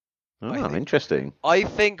 Oh, interesting. I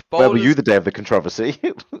think Where were you Baldur's the day of the controversy?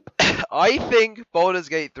 I think Baldur's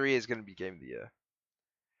Gate 3 is going to be Game of the Year.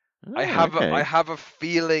 I Okay. have a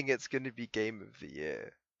feeling it's going to be Game of the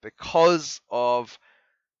Year because of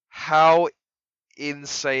how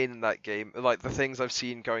insane that game, like the things I've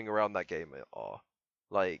seen going around that game are.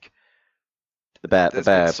 Like The there's been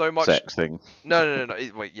bear so much. sex thing. No.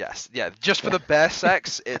 Wait, yes, yeah. Just for the bear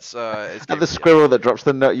sex, it's Game And of the the Year. squirrel that drops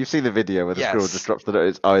the note. You've seen the video where the squirrel just Yes. drops the note,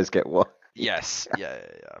 its eyes get wide. Yes, yeah.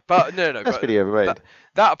 But no, Best but video ever made.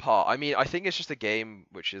 that apart, I mean, I think it's just a game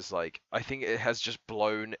which is like, I think it has just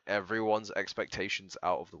blown everyone's expectations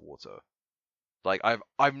out of the water. Like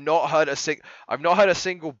I've not heard a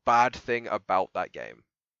single bad thing about that game.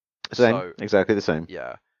 Same, So exactly the same.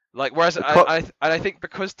 yeah, like whereas The I think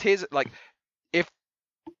because Tears, like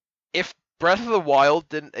if Breath of the Wild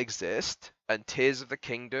didn't exist and Tears of the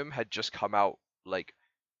Kingdom had just come out like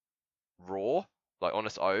raw, like on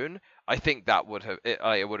its own, I think that would have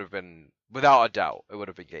it would have been, without a doubt, it would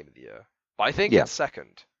have been Game of the Year. But I think Yeah. it's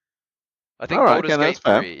second. I All think right, Baldur's okay, Gate that's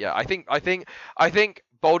fair. 3. Yeah, I think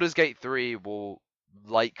Baldur's Gate 3 will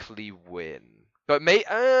likely win. But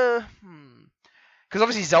because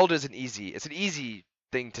obviously Zelda is it's an easy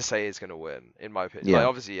thing to say is going to win in my opinion. Like Yeah.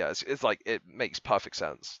 obviously, yeah, it's like it makes perfect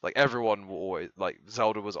sense. Like everyone will always, like,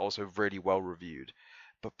 Zelda was also really well reviewed.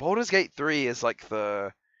 But Baldur's Gate 3 is like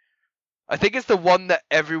I think it's the one that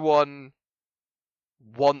everyone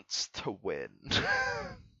wants to win.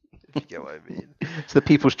 If you get what I mean. It's the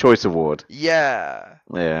People's Choice Award. Yeah.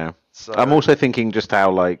 Yeah. So I'm also thinking just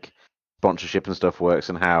how like sponsorship and stuff works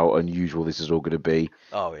and how unusual this is all going to be.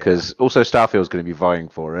 Oh yeah. Because also Starfield's going to be vying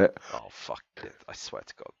for it. Oh fuck it! I swear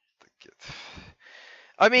to God.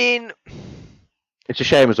 I mean, It's a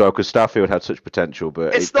shame as well because Starfield had such potential,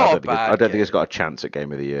 but It's not a I bad don't think it's game. got a chance at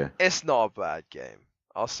Game of the Year. It's not a bad game.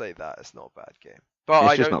 I'll say that it's not a bad game. But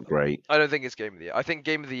It's just not great. I don't think it's Game of the Year. I think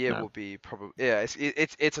Game of the Year No. will be probably, yeah.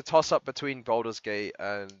 It's a toss up between Baldur's Gate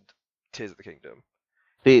and Tears of the Kingdom.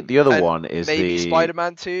 The other And one is maybe the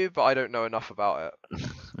Spider-Man 2, but I don't know enough about it.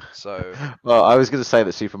 So Well, I was going to say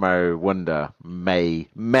that Super Mario Wonder may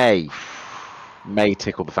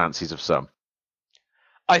tickle the fancies of some.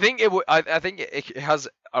 I think it would. I think it has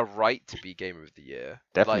a right to be Game of the Year.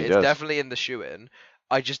 Definitely Like it's does. definitely in the shoe-in.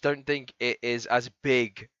 I just don't think it is as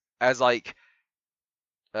big as like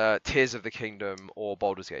Tears of the Kingdom or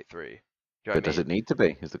Baldur's Gate 3. Do you know But what I does mean? it need to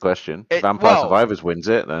be? Is the question. It- Vampire well- Survivors wins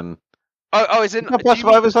it, then. Oh, is it? Vampire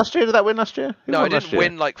Survivors last year? Did that win last year? Who No, won it last didn't year?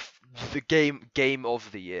 win like the game of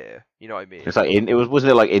the year. You know what I mean? It's like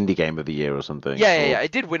wasn't it like Indie Game of the Year or something? Yeah.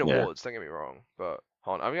 It did win yeah. awards. Don't get me wrong, but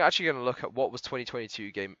hold on, I'm actually gonna look at what was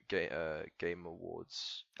 2022 game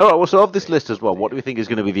awards. All right. Well, so of this Game list as of well, the what do we think is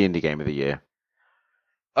going to be the Indie Game of the Year?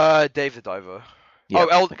 Dave the Diver. Yeah.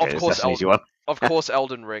 Of okay, course, that's an easy one. Of course,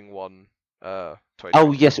 Elden Ring won. Oh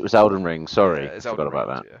 2022. yes, it was Elden Ring. Sorry, Yeah, it's I forgot Elden Ring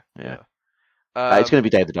about this that. year. Yeah. It's going to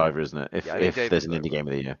be Dave the Diver, isn't it? I think If Dave there's the an Indie Diver. Game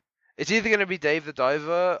of the Year. It's either going to be Dave the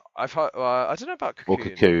Diver. I've heard. I don't know about Or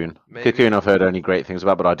Cocoon. Cocoon. Maybe. Cocoon, I've heard only great things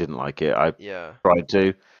about, but I didn't like it. I Yeah. tried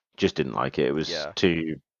to, just didn't like it. It was Yeah.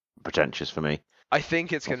 too pretentious for me. I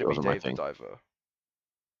think it's going to be wasn't my Dave the thing. Diver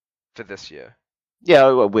for this year.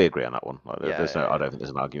 Yeah, we agree on that one. Like, Yeah, there's no, yeah, I don't think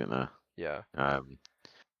there's an argument there. Yeah.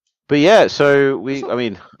 But yeah, so I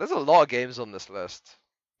mean, there's a lot of games on this list.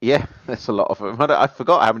 yeah, there's a lot of them. I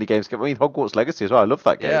forgot how many games came. I mean, Hogwarts Legacy as well. I love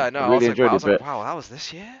that game. Yeah, I know. I really enjoyed I was it. like, But wow, that was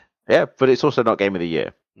this year? yeah, but it's also not Game of the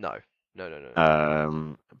Year. No.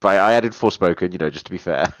 But I added Forspoken, just to be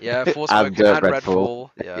fair. Yeah, Forspoken and Redfall.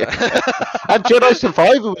 Yeah. And Jedi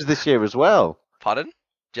Survivor was this year as well. Pardon?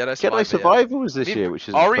 Jedi Survivor was this year, which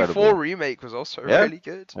is incredible. RE4 remake was also really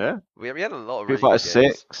good. Yeah. We had a lot of Street really Fighter good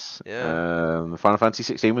games. 6. Yeah. Final Fantasy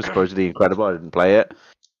 16 was supposedly incredible. I didn't play it.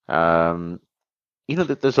 You know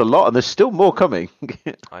that there's a lot, and there's still more coming.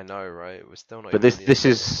 I know, right? We're still not But even on the end of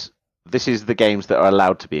it. this is the games that are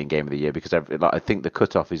allowed to be in Game of the Year because I think the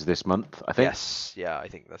cutoff is this month. I think. Yes, yeah, I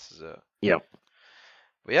think this is it. Yeah.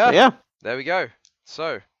 But yeah, So, yeah. there we go.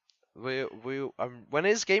 So, when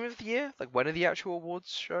is Game of the Year? Like, when are the actual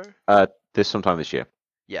awards show? This sometime this year.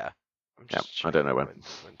 Yeah, I'm Yeah. just I don't know checking when.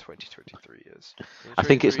 when 2023 is. I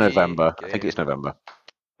think it's 2023 November. I think it's Game November.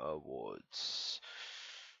 Awards.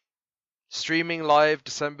 Streaming live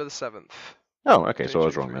December the 7th, Oh, okay. So I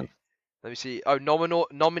was wrong then. 2023. Let me see. Oh,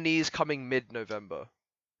 nominees coming mid-November.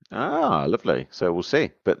 Ah, lovely. So we'll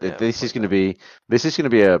see. But Yeah, we'll this is find going to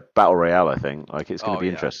out. be a battle royale. I think. Like it's going to Oh be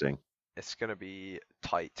yeah, interesting. it's gonna be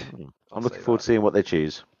tight. I'll I'm say looking forward that. to seeing what they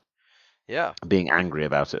choose. Yeah. Being angry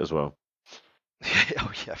about it as well.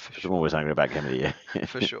 Oh yeah, for Because I'm sure. always angry about Game of the Year.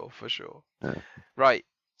 For sure, for sure. Yeah. Right.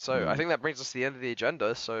 So I Mm. think that brings us to the end of the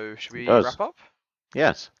agenda. So should It we does. wrap up?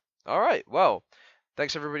 Yes. All right. Well,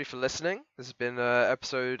 thanks everybody for listening. This has been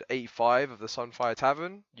episode 85 of the Sunfire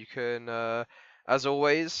Tavern. You can, as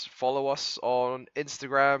always, follow us on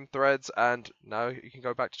Instagram, Threads, and now you can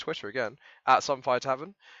go back to Twitter again at Sunfire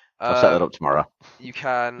Tavern. I'll set that up tomorrow. You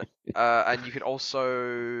can, and you can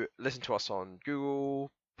also listen to us on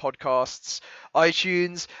Google Podcasts,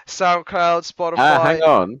 iTunes, SoundCloud, Hang Spotify.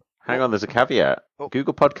 on. Hang Oh, on, there's a caveat. oh,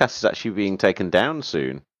 Google Podcast is actually being taken down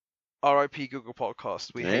soon. RIP Google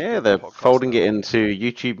Podcast. We hate Yeah, Google they're Podcast folding now. it into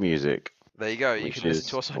YouTube Music, There you go. You which can listen is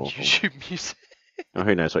to us on awful. YouTube Music. Oh,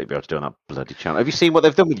 who knows what you'll be able to do on that bloody channel. Have you seen what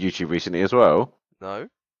they've done with YouTube recently as well? No.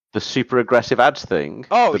 The super aggressive ads thing.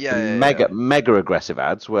 Oh The yeah. mega aggressive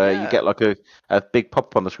ads where you get Yeah. like a big pop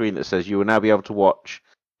up on the screen that says you will now be able to watch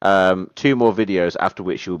 2 more videos, after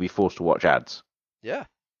which you will be forced to watch ads. Yeah.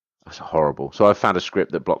 That's horrible. So I've found a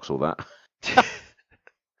script that blocks all that.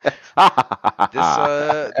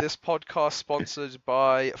 This podcast sponsored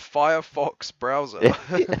by Firefox browser.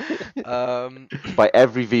 By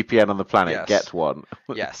every VPN on the planet, Yes. get one.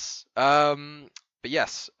 Yes. But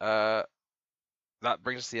yes. That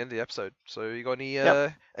brings us to the end of the episode. So you got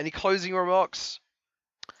any closing remarks,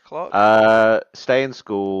 Clark? Stay in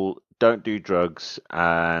school, don't do drugs,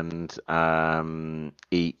 and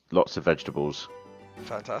eat lots of vegetables.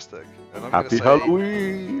 Fantastic. And I'm Happy gonna say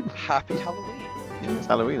Halloween! Happy Halloween. Yeah, it's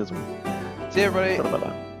Halloween as well. See you, everybody. Forgot about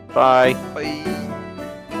that. Bye. Bye.